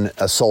weapons and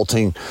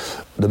assaulting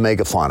the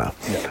megafauna.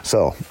 Yeah.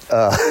 So,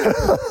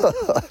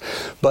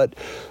 but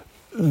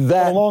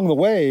along the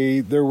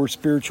way, there were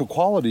spiritual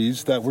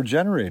qualities that were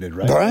generated,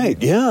 right? Right,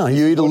 yeah.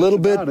 You eat a little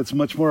bit. It's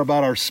much more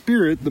about our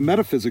spirit, the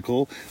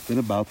metaphysical, than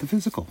about the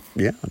physical.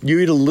 Yeah. You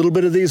eat a little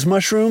bit of these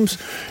mushrooms,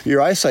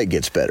 your eyesight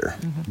gets better,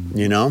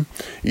 You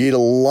eat a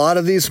lot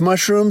of these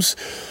mushrooms,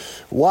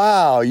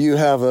 wow, you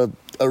have a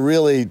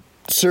really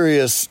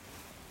serious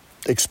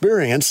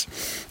experience,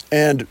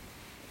 and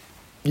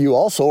you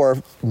also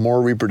are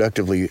more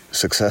reproductively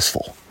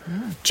successful.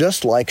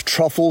 Just like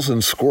truffles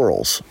and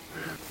squirrels.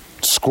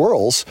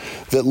 Squirrels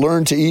that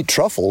learned to eat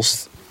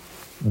truffles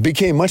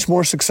became much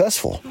more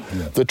successful.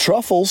 Yeah. The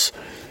truffles,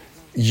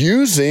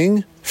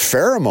 using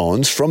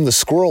pheromones from the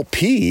squirrel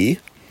pea,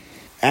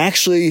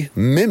 actually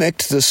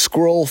mimicked the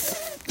squirrel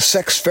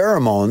sex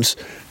pheromones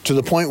to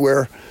the point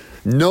where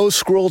no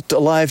squirrel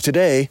alive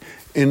today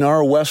in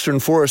our western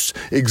forests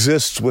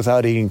exists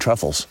without eating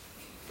truffles.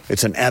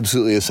 It's an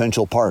absolutely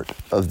essential part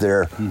of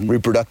their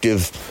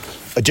reproductive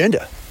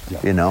agenda,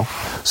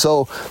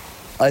 So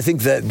I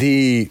think that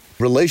the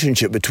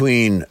relationship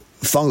between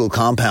fungal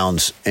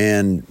compounds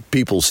and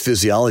people's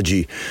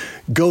physiology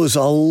goes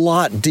a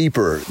lot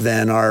deeper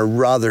than our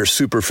rather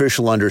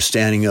superficial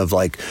understanding of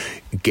like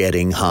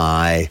getting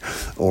high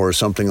or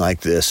something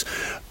like this.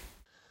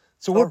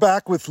 So we're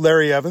back with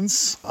Larry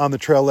Evans on the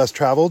Trail Less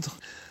Traveled.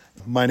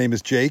 My name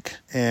is Jake,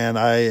 and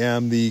I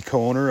am the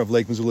co-owner of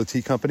Lake Missoula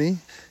Tea Company,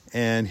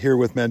 and here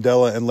with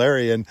Mandela and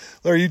Larry. And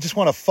Larry, you just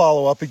want to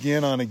follow up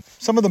again on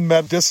some of the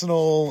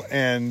medicinal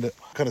and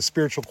kind of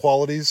spiritual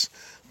qualities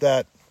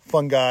that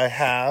fungi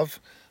have,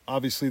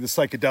 obviously the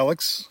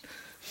psychedelics.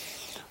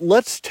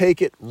 Let's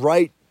take it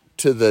right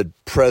to the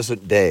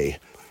present day.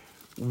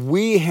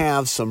 We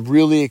have some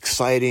really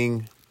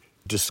exciting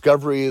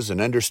discoveries and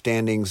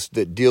understandings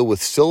that deal with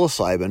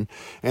psilocybin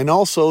and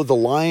also the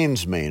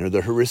lion's mane or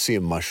the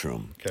hericium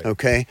mushroom.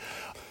 Okay?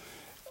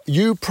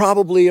 You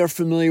probably are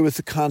familiar with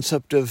the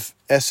concept of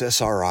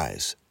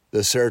SSRIs, the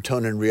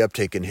serotonin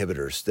reuptake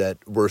inhibitors that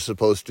were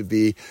supposed to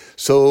be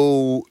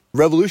so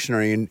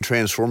revolutionary in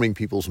transforming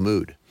people's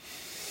mood.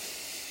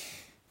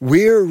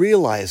 We're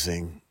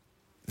realizing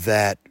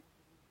that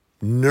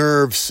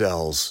nerve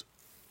cells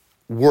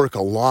work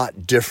a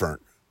lot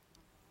different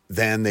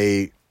than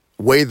the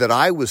way that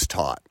I was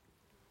taught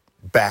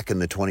back in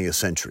the 20th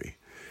century.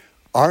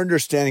 Our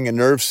understanding of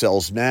nerve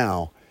cells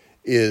now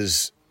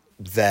is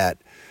that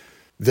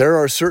there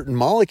are certain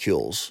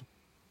molecules,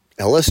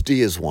 LSD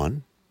is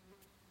one,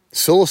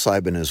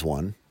 psilocybin is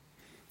one,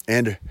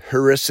 and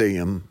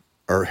hericium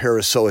or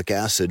herasoic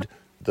acid,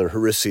 the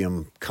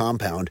hericium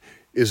compound,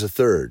 is a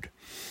third.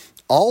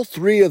 All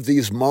three of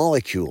these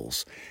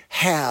molecules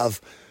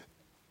have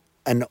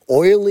an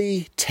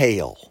oily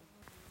tail.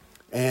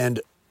 And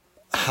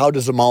how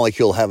does a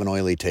molecule have an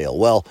oily tail?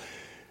 Well,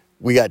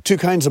 we got two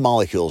kinds of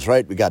molecules,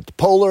 right? We got the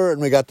polar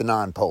and we got the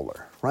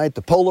non-polar, right?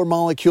 The polar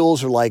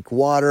molecules are like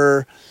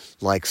water,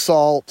 like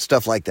salt,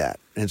 stuff like that.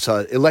 And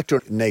so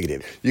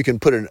electronegative. You can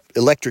put an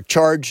electric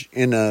charge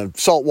in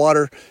salt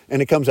water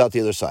and it comes out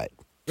the other side.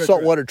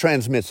 Salt water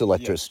transmits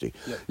electricity.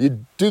 Yeah.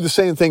 You do the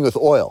same thing with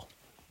oil.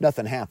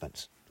 Nothing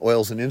happens.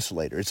 Oil's an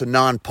insulator. It's a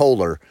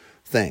non-polar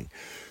thing.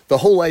 The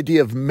whole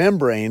idea of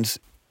membranes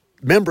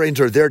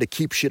are there to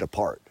keep shit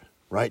apart,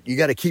 right? You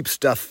got to keep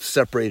stuff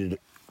separated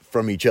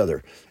from each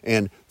other.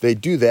 And they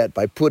do that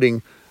by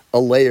putting a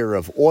layer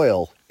of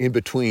oil in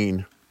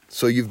between.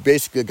 So you've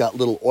basically got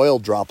little oil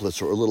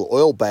droplets or little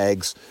oil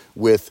bags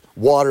with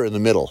water in the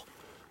middle.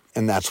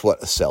 And that's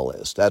what a cell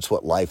is. That's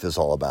what life is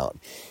all about.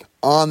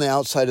 On the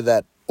outside of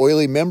that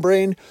oily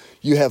membrane,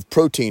 you have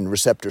protein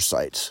receptor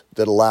sites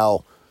that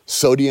allow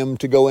sodium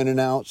to go in and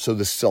out so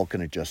the cell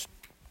can adjust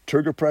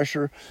turgor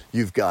pressure.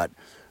 You've got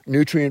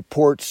nutrient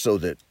ports so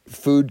that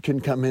food can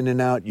come in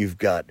and out. You've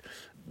got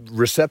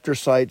receptor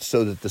sites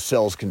so that the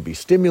cells can be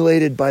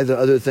stimulated by the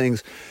other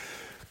things.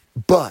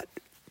 But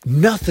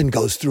nothing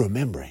goes through a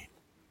membrane.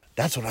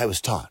 That's what I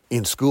was taught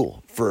in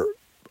school for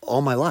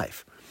all my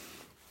life.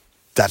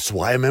 That's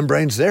why a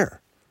membrane's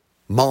there.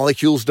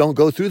 Molecules don't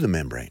go through the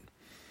membrane.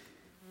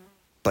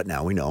 But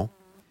now we know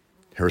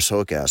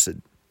herasoic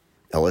acid,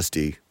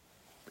 LSD,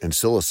 and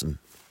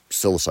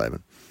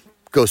psilocybin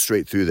go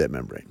straight through that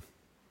membrane.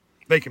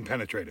 They can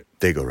penetrate it.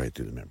 They go right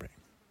through the membrane.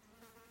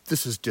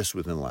 This is just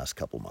within the last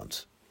couple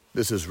months.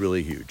 This is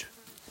really huge.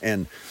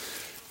 And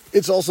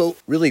it's also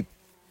really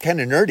kind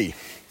of nerdy.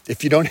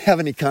 If you don't have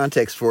any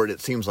context for it, it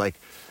seems like,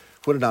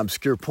 what an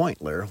obscure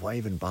point, Larry. Why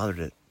even bother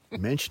to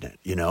mention it,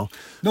 you know?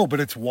 No, but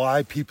it's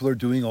why people are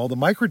doing all the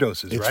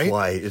microdoses,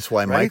 right? It's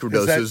why right?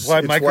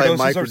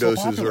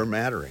 microdoses are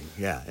mattering.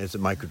 Yeah, it's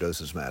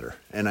microdoses matter.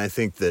 And I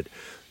think that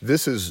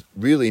this is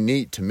really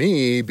neat to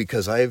me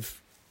because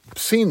I've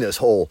seen this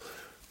whole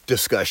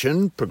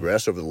discussion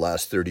progress over the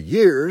last 30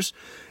 years.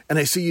 And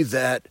I see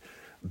that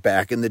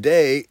back in the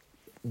day,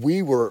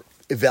 we were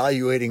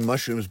evaluating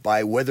mushrooms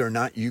by whether or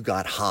not you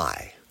got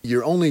high.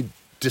 Your only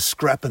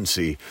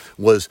discrepancy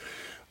was,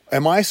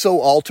 am I so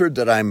altered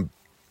that I'm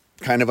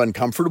kind of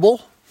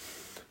uncomfortable?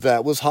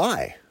 That was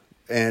high.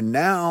 And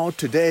now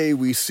today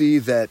we see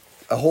that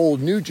a whole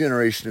new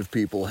generation of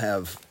people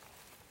have,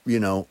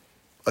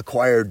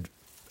 acquired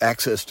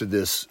access to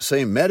this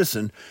same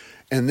medicine,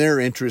 and their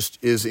interest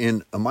is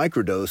in a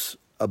microdose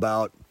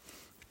about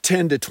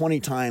 10 to 20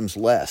 times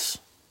less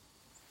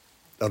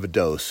of a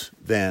dose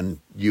than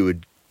you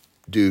would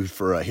do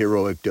for a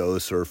heroic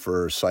dose or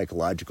for a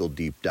psychological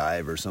deep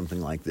dive or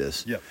something like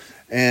this. Yep.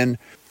 And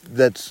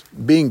that's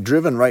being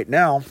driven right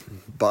now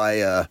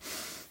by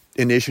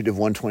Initiative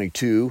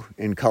 122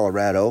 in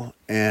Colorado,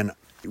 and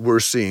we're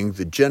seeing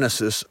the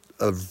genesis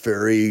of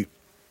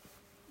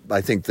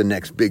I think the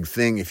next big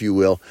thing, if you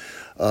will,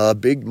 a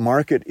big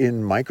market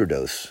in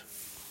microdose,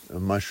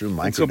 mushroom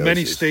microdoses. And so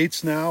many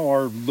states now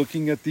are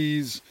looking at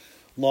these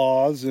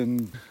laws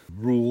and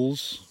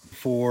rules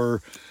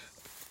for...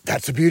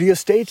 That's the beauty of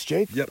states,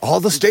 Jake. Yep. All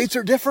the states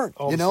are different.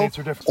 All the states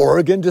are different.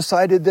 Oregon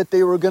decided that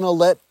they were going to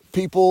let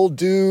people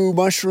do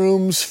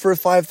mushrooms for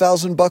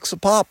 $5,000 a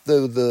pop.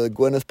 The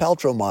Gwyneth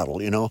Paltrow model,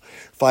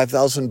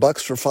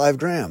 $5,000 for 5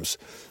 grams,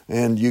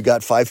 and you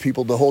got 5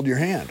 people to hold your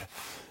hand,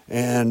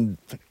 and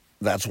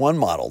that's one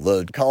model.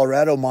 The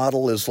Colorado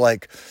model is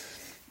like,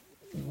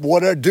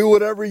 do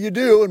whatever you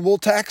do, and we'll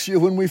tax you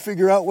when we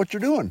figure out what you're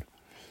doing,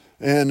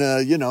 and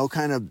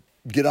kind of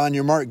get on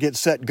your mark, get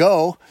set,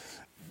 go.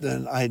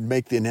 Then I'd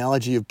make the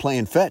analogy of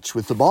playing fetch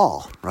with the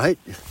ball, right?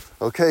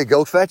 Okay,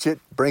 go fetch it,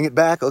 bring it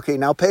back. Okay,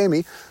 now pay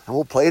me, and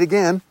we'll play it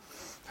again.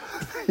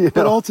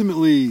 But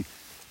ultimately,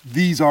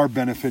 these are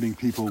benefiting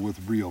people with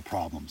real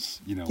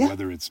problems,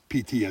 whether it's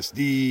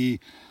PTSD,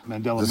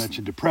 Mandela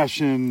mentioned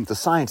depression. The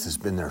science has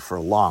been there for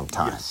a long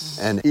time. Yes.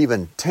 And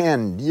even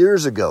 10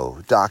 years ago,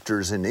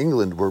 doctors in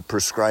England were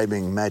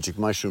prescribing magic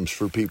mushrooms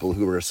for people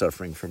who were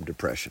suffering from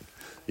depression.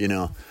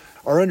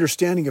 Our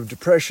understanding of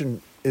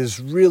depression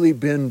has really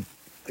been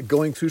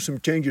going through some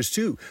changes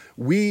too.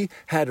 We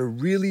had a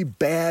really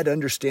bad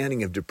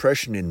understanding of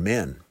depression in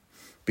men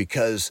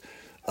because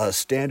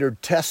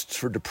standard tests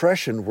for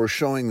depression were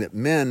showing that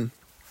men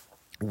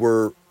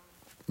were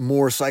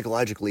more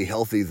psychologically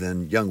healthy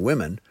than young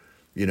women,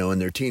 in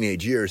their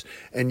teenage years,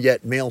 and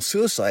yet male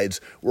suicides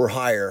were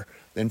higher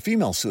than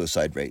female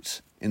suicide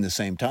rates in the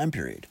same time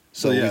period.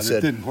 So yeah, we said,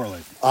 it didn't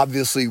correlate.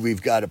 obviously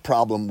we've got a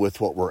problem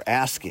with what we're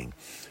asking.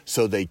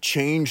 So they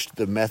changed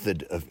the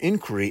method of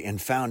inquiry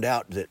and found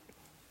out that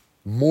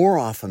more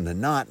often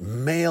than not,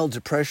 male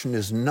depression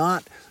is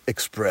not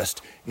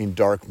expressed in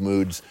dark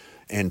moods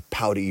and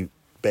pouty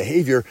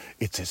behavior.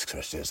 It's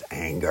expressed as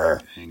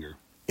anger.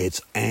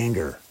 It's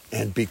anger.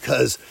 And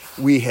because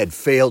we had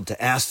failed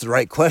to ask the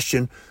right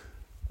question,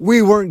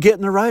 we weren't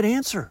getting the right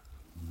answer.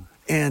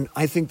 And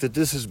I think that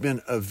this has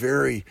been a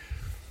very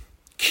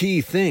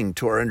key thing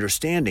to our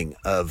understanding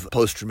of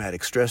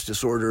post-traumatic stress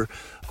disorder,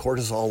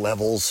 cortisol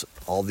levels,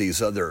 all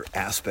these other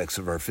aspects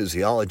of our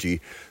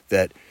physiology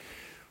that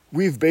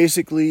we've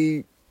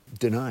basically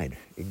denied,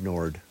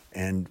 ignored,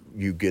 and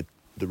you get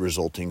the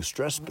resulting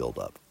stress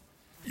buildup.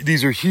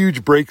 These are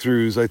huge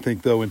breakthroughs, I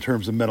think, though, in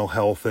terms of mental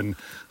health, and,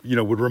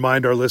 would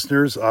remind our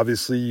listeners,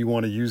 obviously, you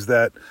want to use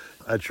that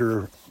at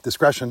your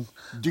discretion.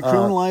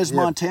 Decriminalize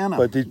Montana.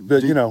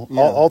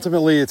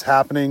 Ultimately, it's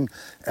happening,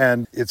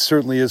 and it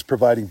certainly is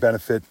providing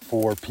benefit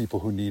for people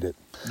who need it.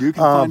 You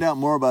can find out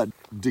more about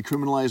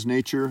Decriminalize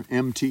Nature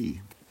MT.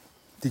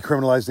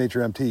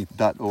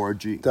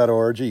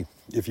 DecriminalizeNatureMT.org.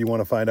 If you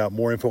want to find out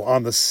more info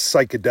on the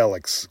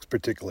psychedelics,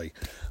 particularly.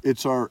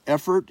 It's our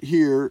effort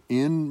here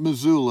in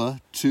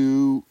Missoula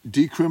to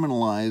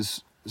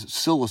decriminalize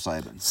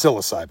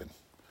psilocybin.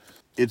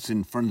 It's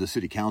in front of the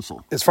city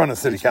council. It's in front of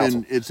the city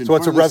council. It's a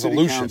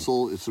resolution.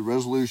 It's a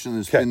resolution.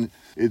 Okay.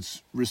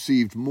 It's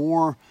received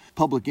more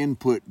public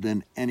input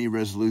than any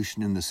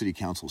resolution in the city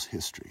council's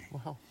history.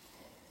 Wow.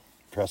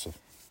 Impressive.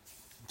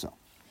 So,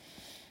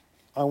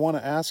 I want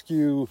to ask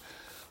you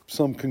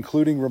some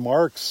concluding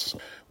remarks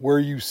where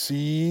you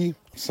see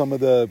some of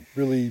the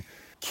really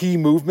key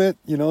movement,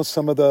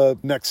 some of the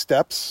next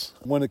steps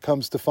when it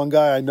comes to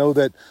fungi. I know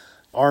that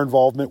our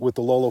involvement with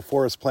the Lolo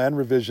Forest Plan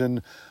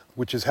revision,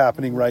 which is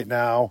happening right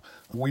now,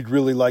 we'd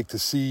really like to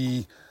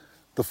see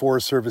the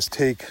Forest Service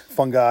take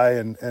fungi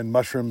and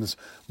mushrooms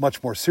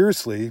much more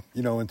seriously,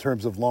 in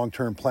terms of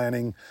long-term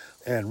planning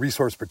and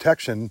resource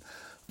protection.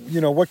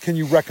 What can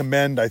you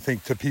recommend, I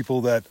think, to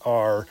people that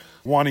are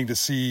wanting to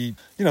see,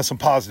 some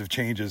positive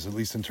changes, at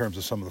least in terms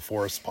of some of the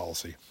forest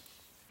policy?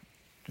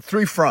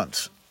 3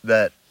 fronts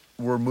that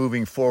we're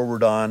moving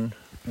forward on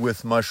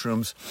with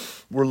mushrooms.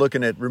 We're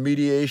looking at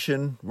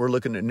remediation, we're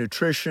looking at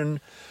nutrition,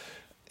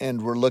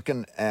 and we're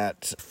looking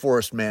at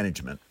forest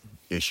management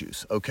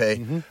issues, okay?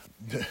 Mm-hmm.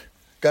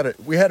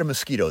 We had a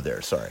mosquito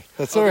there, sorry.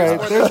 That's all right.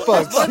 There's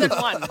bugs. More than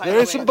one,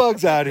 There's some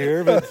bugs out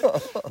here,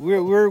 but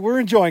we're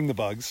enjoying the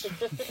bugs.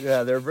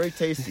 Yeah, they're very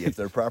tasty if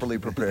they're properly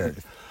prepared.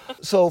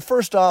 So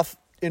first off,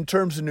 in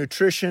terms of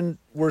nutrition,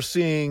 we're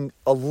seeing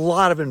a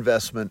lot of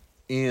investment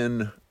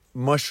in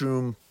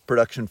mushroom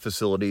production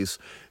facilities,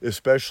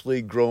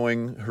 especially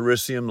growing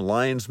Hericium,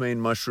 lion's mane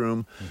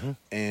mushroom,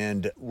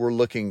 and we're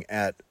looking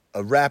at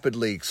a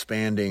rapidly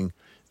expanding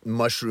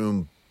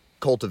mushroom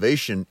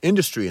cultivation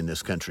industry in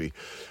this country.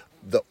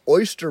 The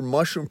oyster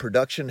mushroom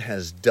production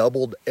has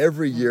doubled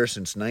every year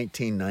since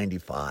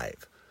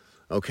 1995.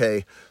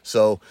 Okay,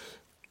 so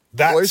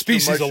that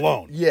species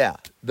alone. Yeah,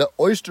 the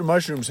oyster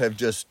mushrooms have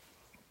just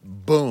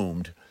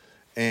boomed,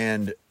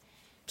 and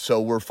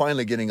so we're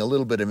finally getting a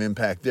little bit of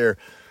impact there.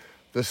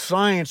 The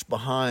science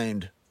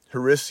behind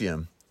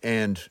Hericium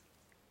and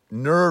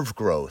nerve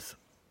growth,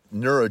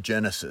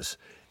 neurogenesis,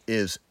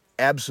 is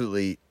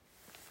absolutely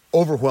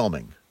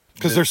overwhelming.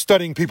 Because they're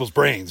studying people's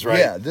brains, right?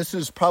 Yeah, this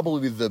is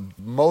probably the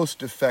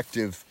most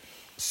effective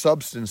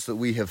substance that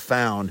we have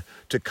found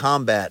to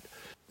combat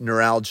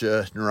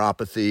neuralgia,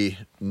 neuropathy,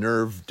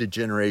 nerve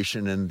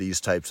degeneration, and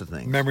these types of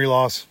things. Memory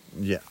loss.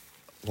 Yeah.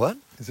 What?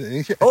 Is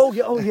it? Oh,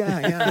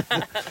 yeah.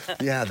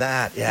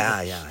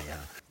 Yeah.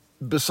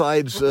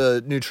 Besides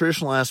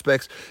nutritional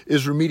aspects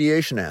is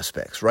remediation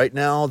aspects. Right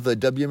now, the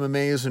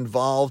WMMA is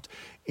involved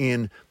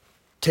in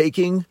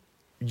taking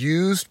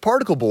used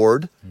particle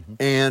board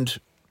and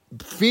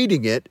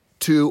feeding it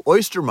to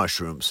oyster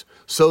mushrooms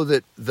so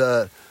that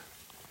the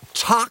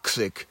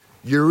toxic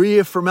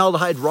urea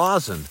formaldehyde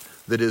rosin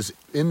that is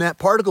in that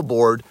particle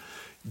board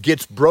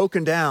gets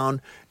broken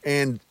down,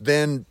 and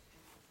then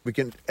we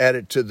can add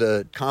it to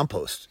the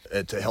compost.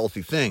 It's a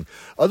healthy thing.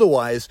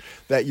 Otherwise,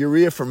 that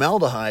urea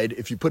formaldehyde,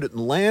 if you put it in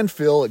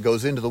landfill, it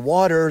goes into the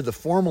water. The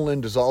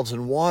formalin dissolves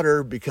in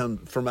water,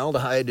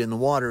 formaldehyde in the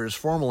water is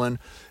formalin,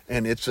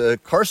 and it's a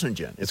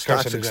carcinogen. It's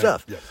toxic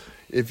stuff. Yep.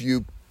 If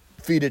you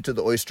feed it to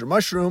the oyster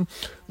mushroom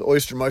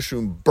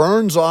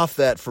burns off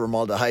that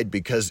formaldehyde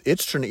because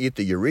it's trying to eat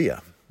the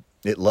urea.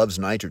 It loves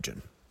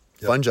nitrogen.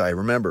 Yep.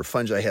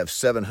 Fungi have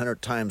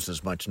 700 times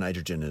as much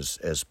nitrogen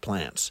as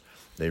plants.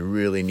 They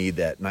really need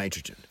that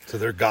nitrogen. So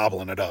they're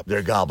gobbling it up.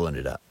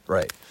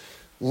 Right.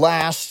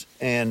 Last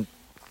and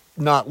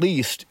not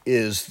least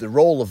is the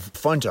role of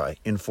fungi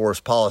in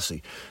forest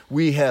policy.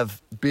 We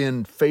have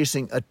been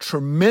facing a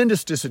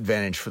tremendous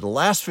disadvantage for the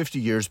last 50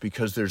 years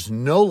because there's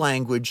no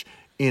language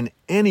in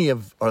any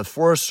of our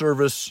Forest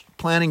Service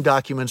planning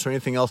documents or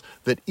anything else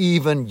that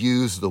even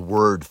use the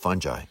word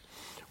fungi.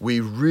 We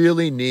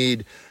really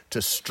need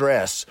to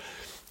stress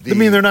I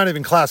mean, they're not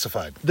even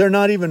classified. They're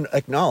not even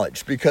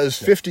acknowledged because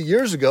 50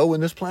 years ago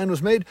when this plan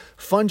was made,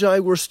 fungi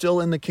were still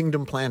in the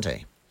kingdom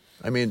plantae.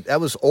 I mean, that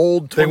was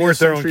old 20th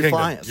century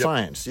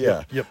science.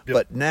 Yeah. Yep.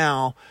 But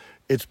now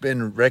it's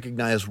been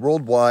recognized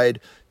worldwide.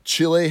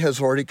 Chile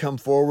has already come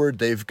forward.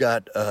 They've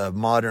got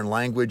modern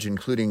language,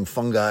 including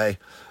fungi,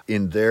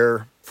 in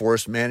their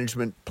forest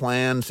management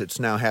plans. It's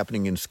now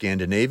happening in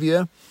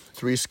Scandinavia.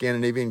 3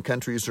 Scandinavian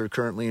countries are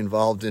currently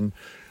involved in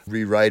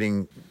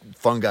rewriting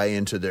fungi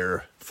into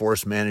their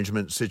forest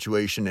management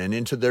situation and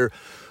into their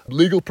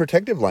legal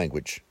protective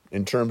language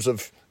in terms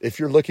of if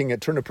you're looking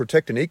at trying to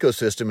protect an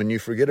ecosystem and you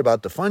forget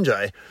about the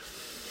fungi,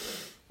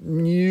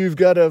 you've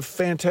got a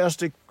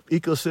fantastic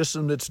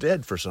ecosystem that's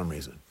dead for some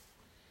reason.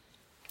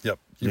 Yep.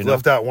 You've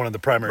left out one of the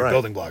primary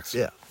building blocks.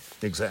 Yeah,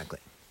 exactly.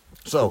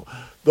 So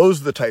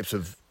those are the types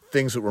of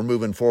things that we're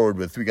moving forward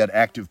with. We got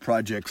active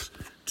projects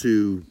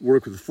to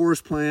work with the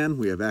forest plan.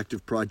 We have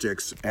active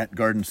projects at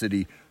Garden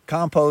City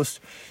Compost,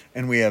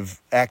 and we have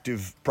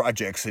active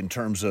projects in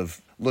terms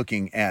of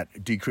looking at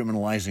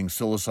decriminalizing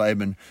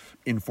psilocybin,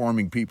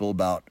 informing people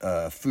about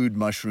food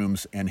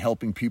mushrooms, and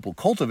helping people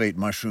cultivate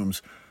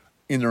mushrooms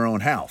in their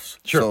own house.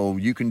 Sure. So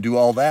you can do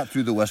all that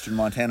through the Western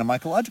Montana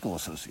Mycological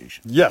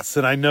Association. Yes,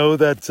 and I know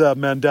that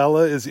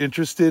Mandela is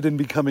interested in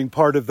becoming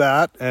part of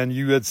that, and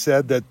you had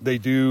said that they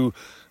do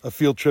a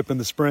field trip in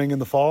the spring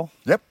and the fall?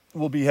 Yep.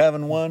 We'll be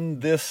having one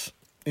this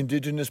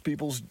Indigenous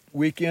Peoples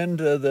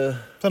Weekend. It's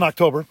in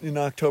October. In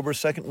October,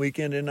 second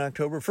weekend in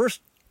October.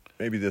 First,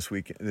 maybe this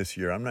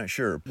year. I'm not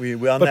sure.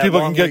 But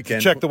people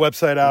can check the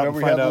website out and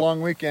we find have out. a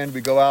long weekend,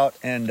 we go out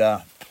and,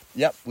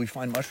 we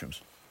find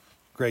mushrooms.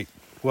 Great.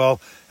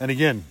 Well, and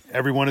again,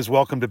 everyone is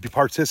welcome to be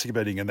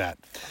participating in that.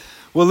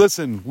 Well,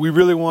 listen, we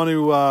really want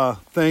to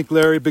thank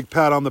Larry, big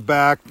pat on the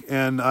back,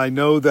 and I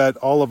know that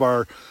all of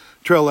our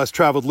Trail Less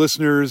Traveled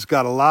listeners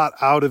got a lot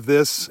out of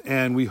this,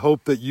 and we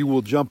hope that you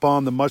will jump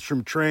on the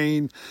mushroom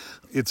train.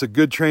 It's a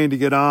good train to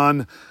get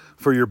on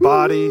for your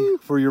body,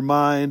 for your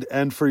mind,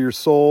 and for your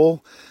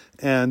soul.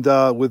 And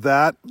with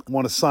that, I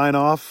want to sign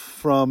off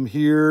from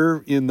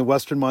here in the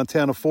Western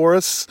Montana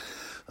forests.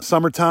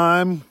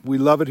 Summertime, we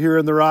love it here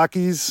in the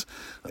Rockies,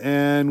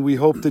 and we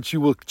hope that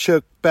you will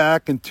check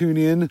back and tune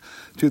in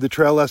to the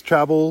Trail Less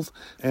Traveled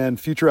and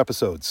future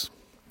episodes.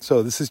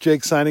 So this is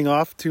Jake signing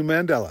off to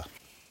Mandela.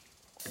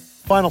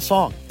 Final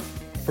song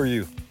for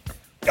you,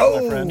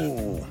 my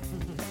friend.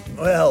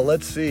 Well,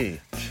 let's see.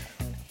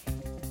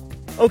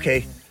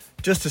 Okay,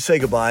 just to say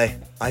goodbye,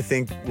 I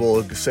think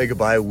we'll say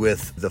goodbye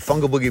with the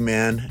Fungal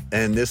Boogeyman,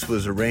 and this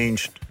was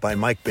arranged by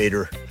Mike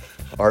Bader,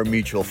 our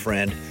mutual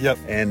friend. Yep.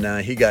 And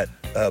he got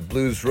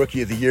Blues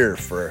Rookie of the Year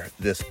for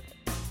this.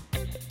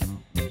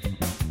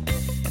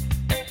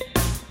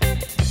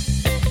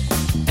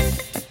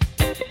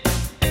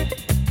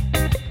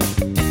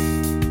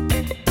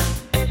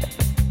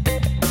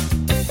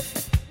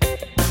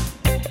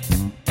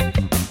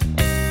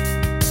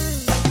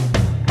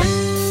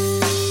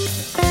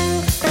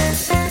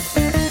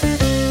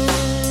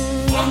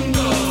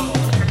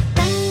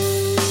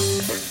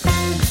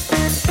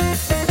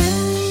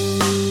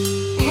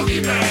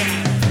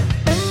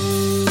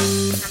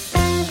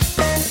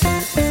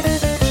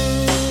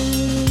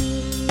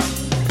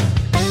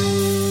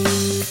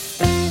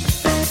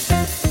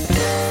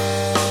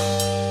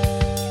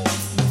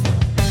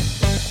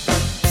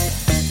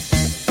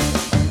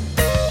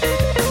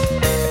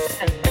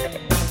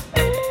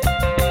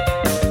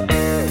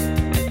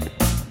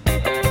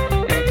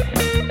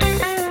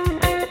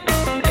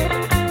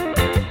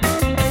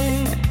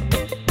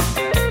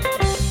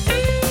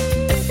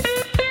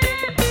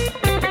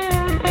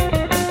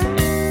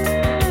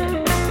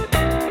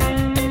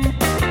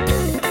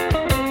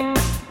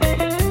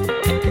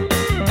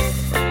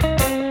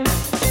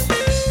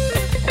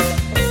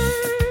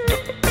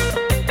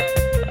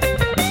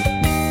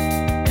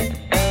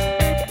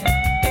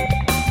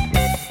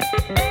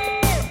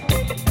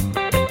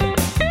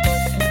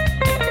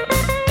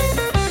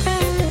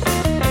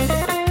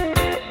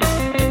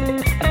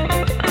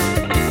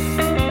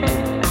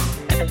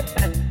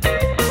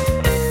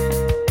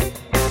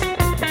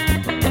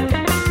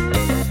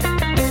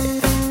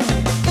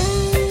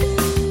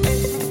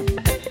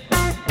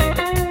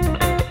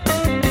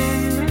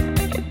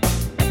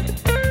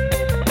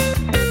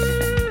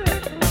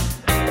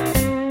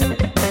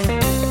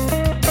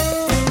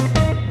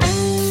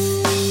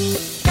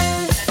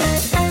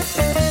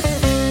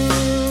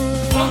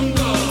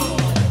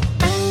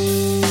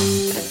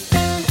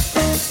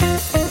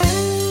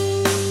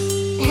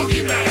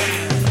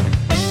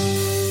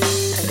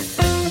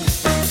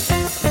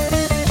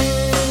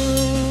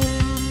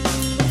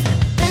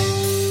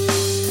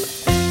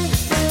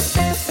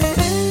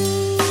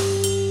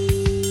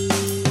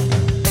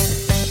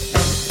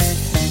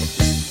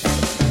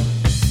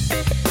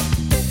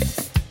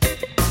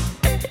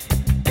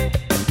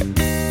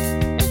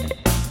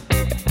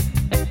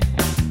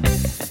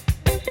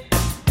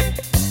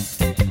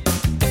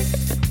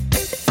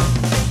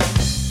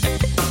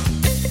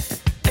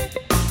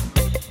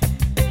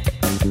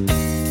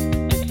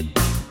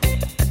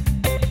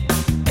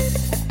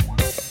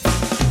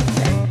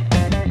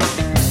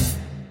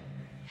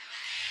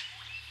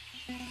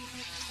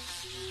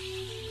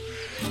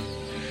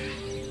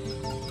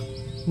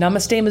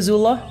 Namaste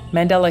Missoula,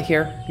 Mandela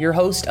here, your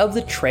host of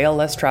The Trail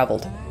Less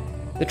Traveled,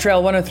 the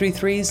Trail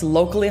 1033's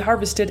locally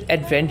harvested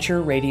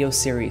adventure radio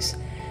series.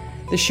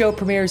 The show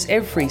premieres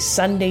every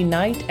Sunday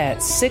night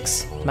at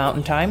 6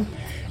 Mountain Time,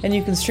 and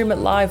you can stream it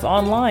live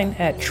online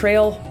at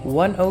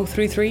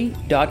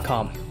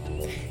trail1033.com.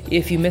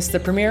 If you missed the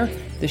premiere,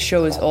 the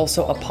show is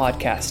also a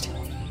podcast,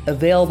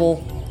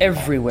 available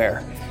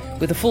everywhere,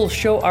 with a full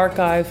show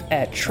archive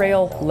at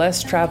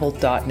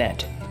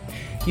traillesstraveled.net.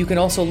 You can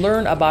also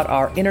learn about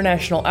our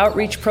international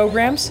outreach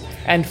programs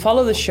and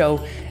follow the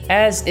show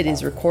as it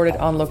is recorded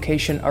on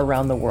location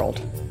around the world.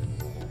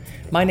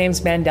 My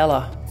name's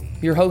Mandela,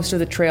 your host of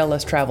The Trail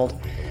Less Traveled,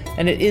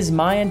 and it is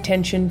my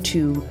intention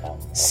to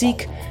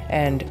seek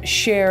and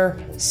share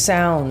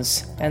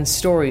sounds and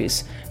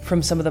stories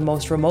from some of the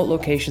most remote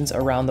locations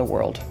around the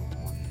world.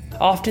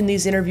 Often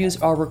these interviews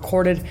are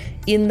recorded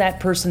in that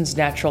person's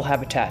natural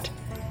habitat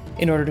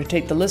in order to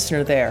take the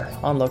listener there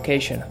on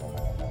location.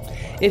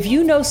 If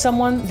you know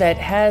someone that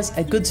has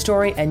a good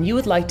story and you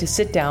would like to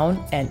sit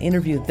down and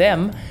interview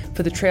them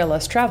for The Trail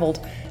Less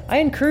Traveled, I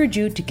encourage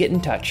you to get in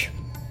touch.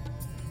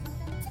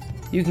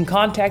 You can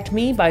contact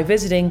me by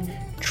visiting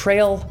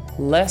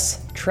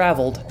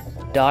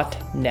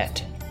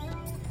traillesstraveled.net.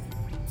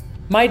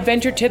 My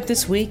adventure tip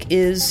this week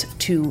is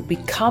to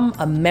become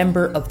a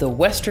member of the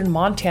Western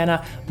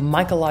Montana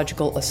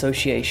Mycological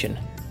Association.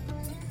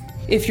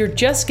 If you're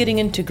just getting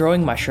into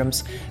growing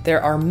mushrooms,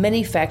 there are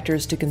many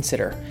factors to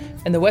consider,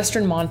 and the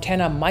Western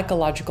Montana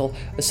Mycological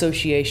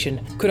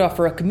Association could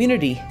offer a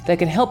community that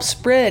can help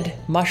spread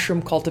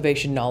mushroom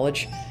cultivation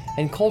knowledge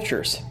and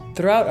cultures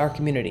throughout our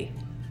community.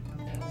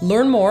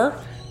 Learn more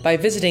by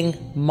visiting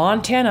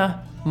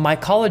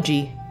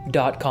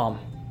montanamycology.com.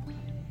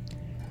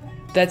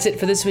 That's it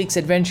for this week's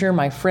adventure,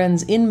 my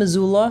friends in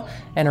Missoula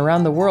and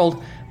around the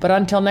world. But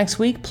until next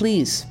week,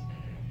 please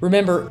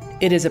remember,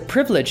 it is a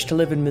privilege to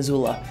live in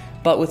Missoula,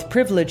 but with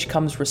privilege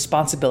comes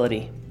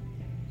responsibility.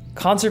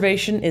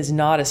 Conservation is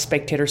not a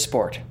spectator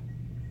sport.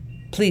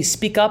 Please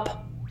speak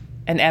up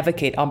and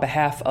advocate on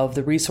behalf of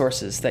the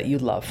resources that you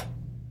love.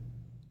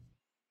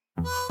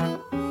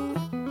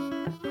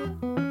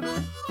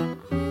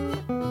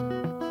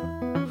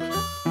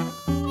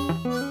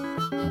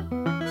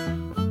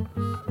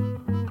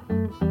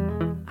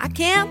 I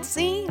can't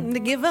seem to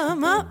give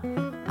 'em up.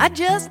 I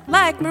just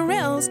like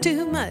morels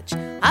too much.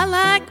 I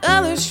like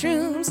other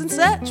shrooms and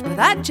such, but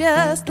I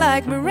just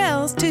like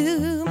morels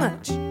too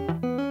much.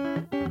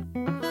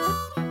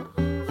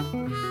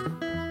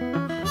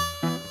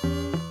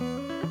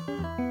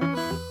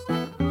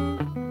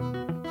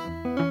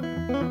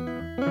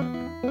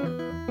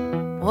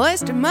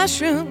 Oyster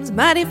mushrooms,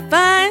 mighty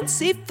fine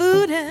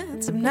seafood,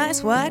 and some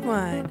nice white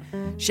wine.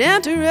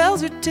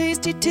 Chanterelles are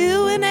tasty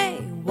too, and a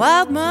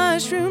wild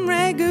mushroom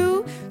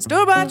ragu.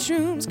 Store-bought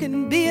shrooms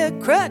can be a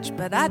crutch,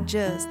 but I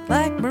just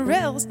like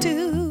morels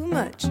too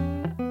much.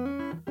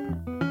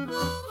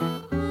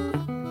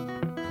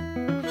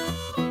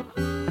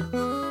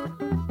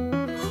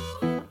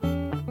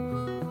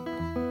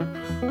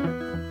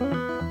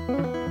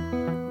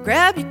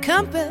 Grab your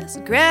compass,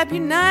 grab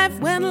your knife.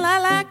 When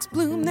lilacs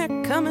bloom,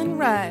 they're coming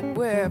ripe.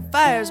 Where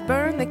fires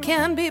burn, they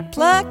can be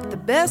plucked. The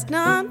best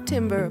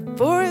non-timber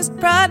forest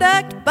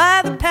product,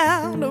 by the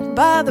pound or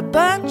by the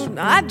bunch.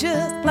 I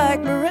just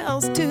like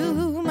morels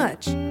too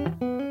much.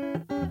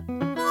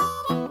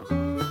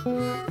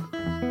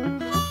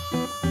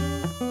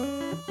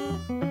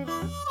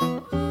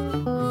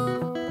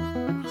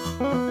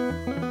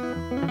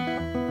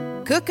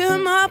 Cook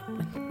 'em up,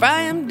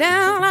 fry 'em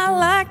down. I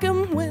like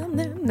 'em when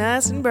they're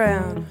nice and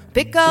brown.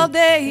 Pick all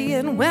day,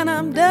 and when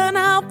I'm done,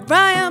 I'll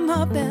fry 'em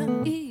up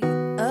and eat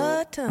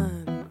a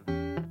ton.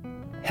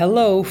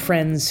 Hello,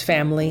 friends,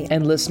 family,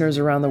 and listeners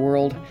around the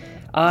world.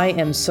 I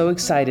am so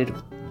excited.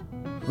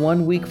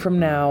 1 week from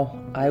now,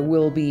 I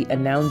will be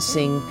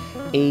announcing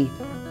a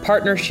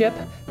partnership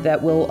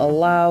that will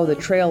allow the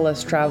Trail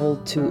Less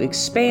Traveled to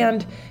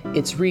expand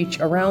its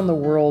reach around the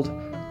world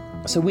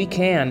so we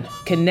can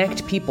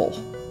connect people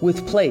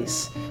with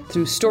place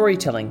through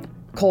storytelling,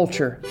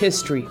 culture,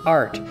 history,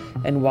 art,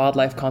 and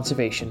wildlife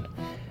conservation.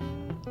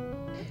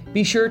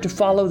 Be sure to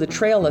follow The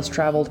Trail Less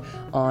Traveled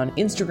on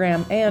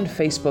Instagram and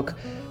Facebook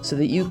so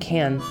that you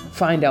can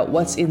find out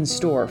what's in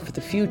store for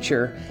the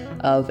future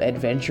of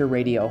adventure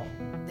radio.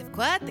 They've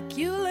quite the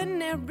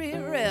culinary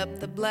rep,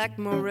 the black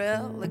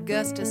morel,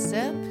 Augusta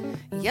Sep,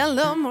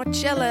 yellow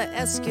morchella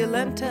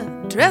esculenta,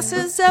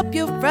 dresses up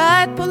your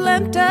fried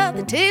polenta.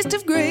 The taste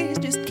of grace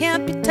just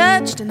can't be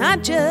touched, and I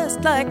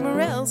just like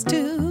morels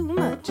too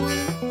much.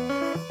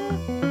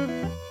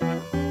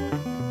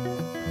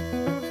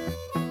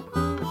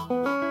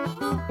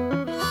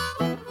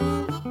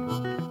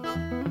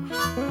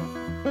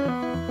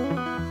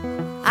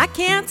 I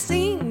can't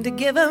seem to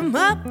give 'em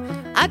up.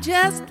 I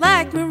just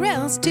like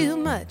morels too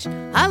much.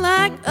 I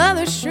like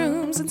other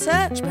shrooms and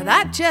such, but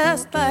I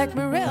just like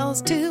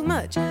morels too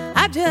much.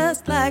 I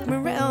just like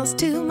morels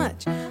too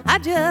much. I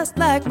just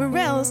like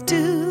morels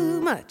too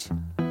much.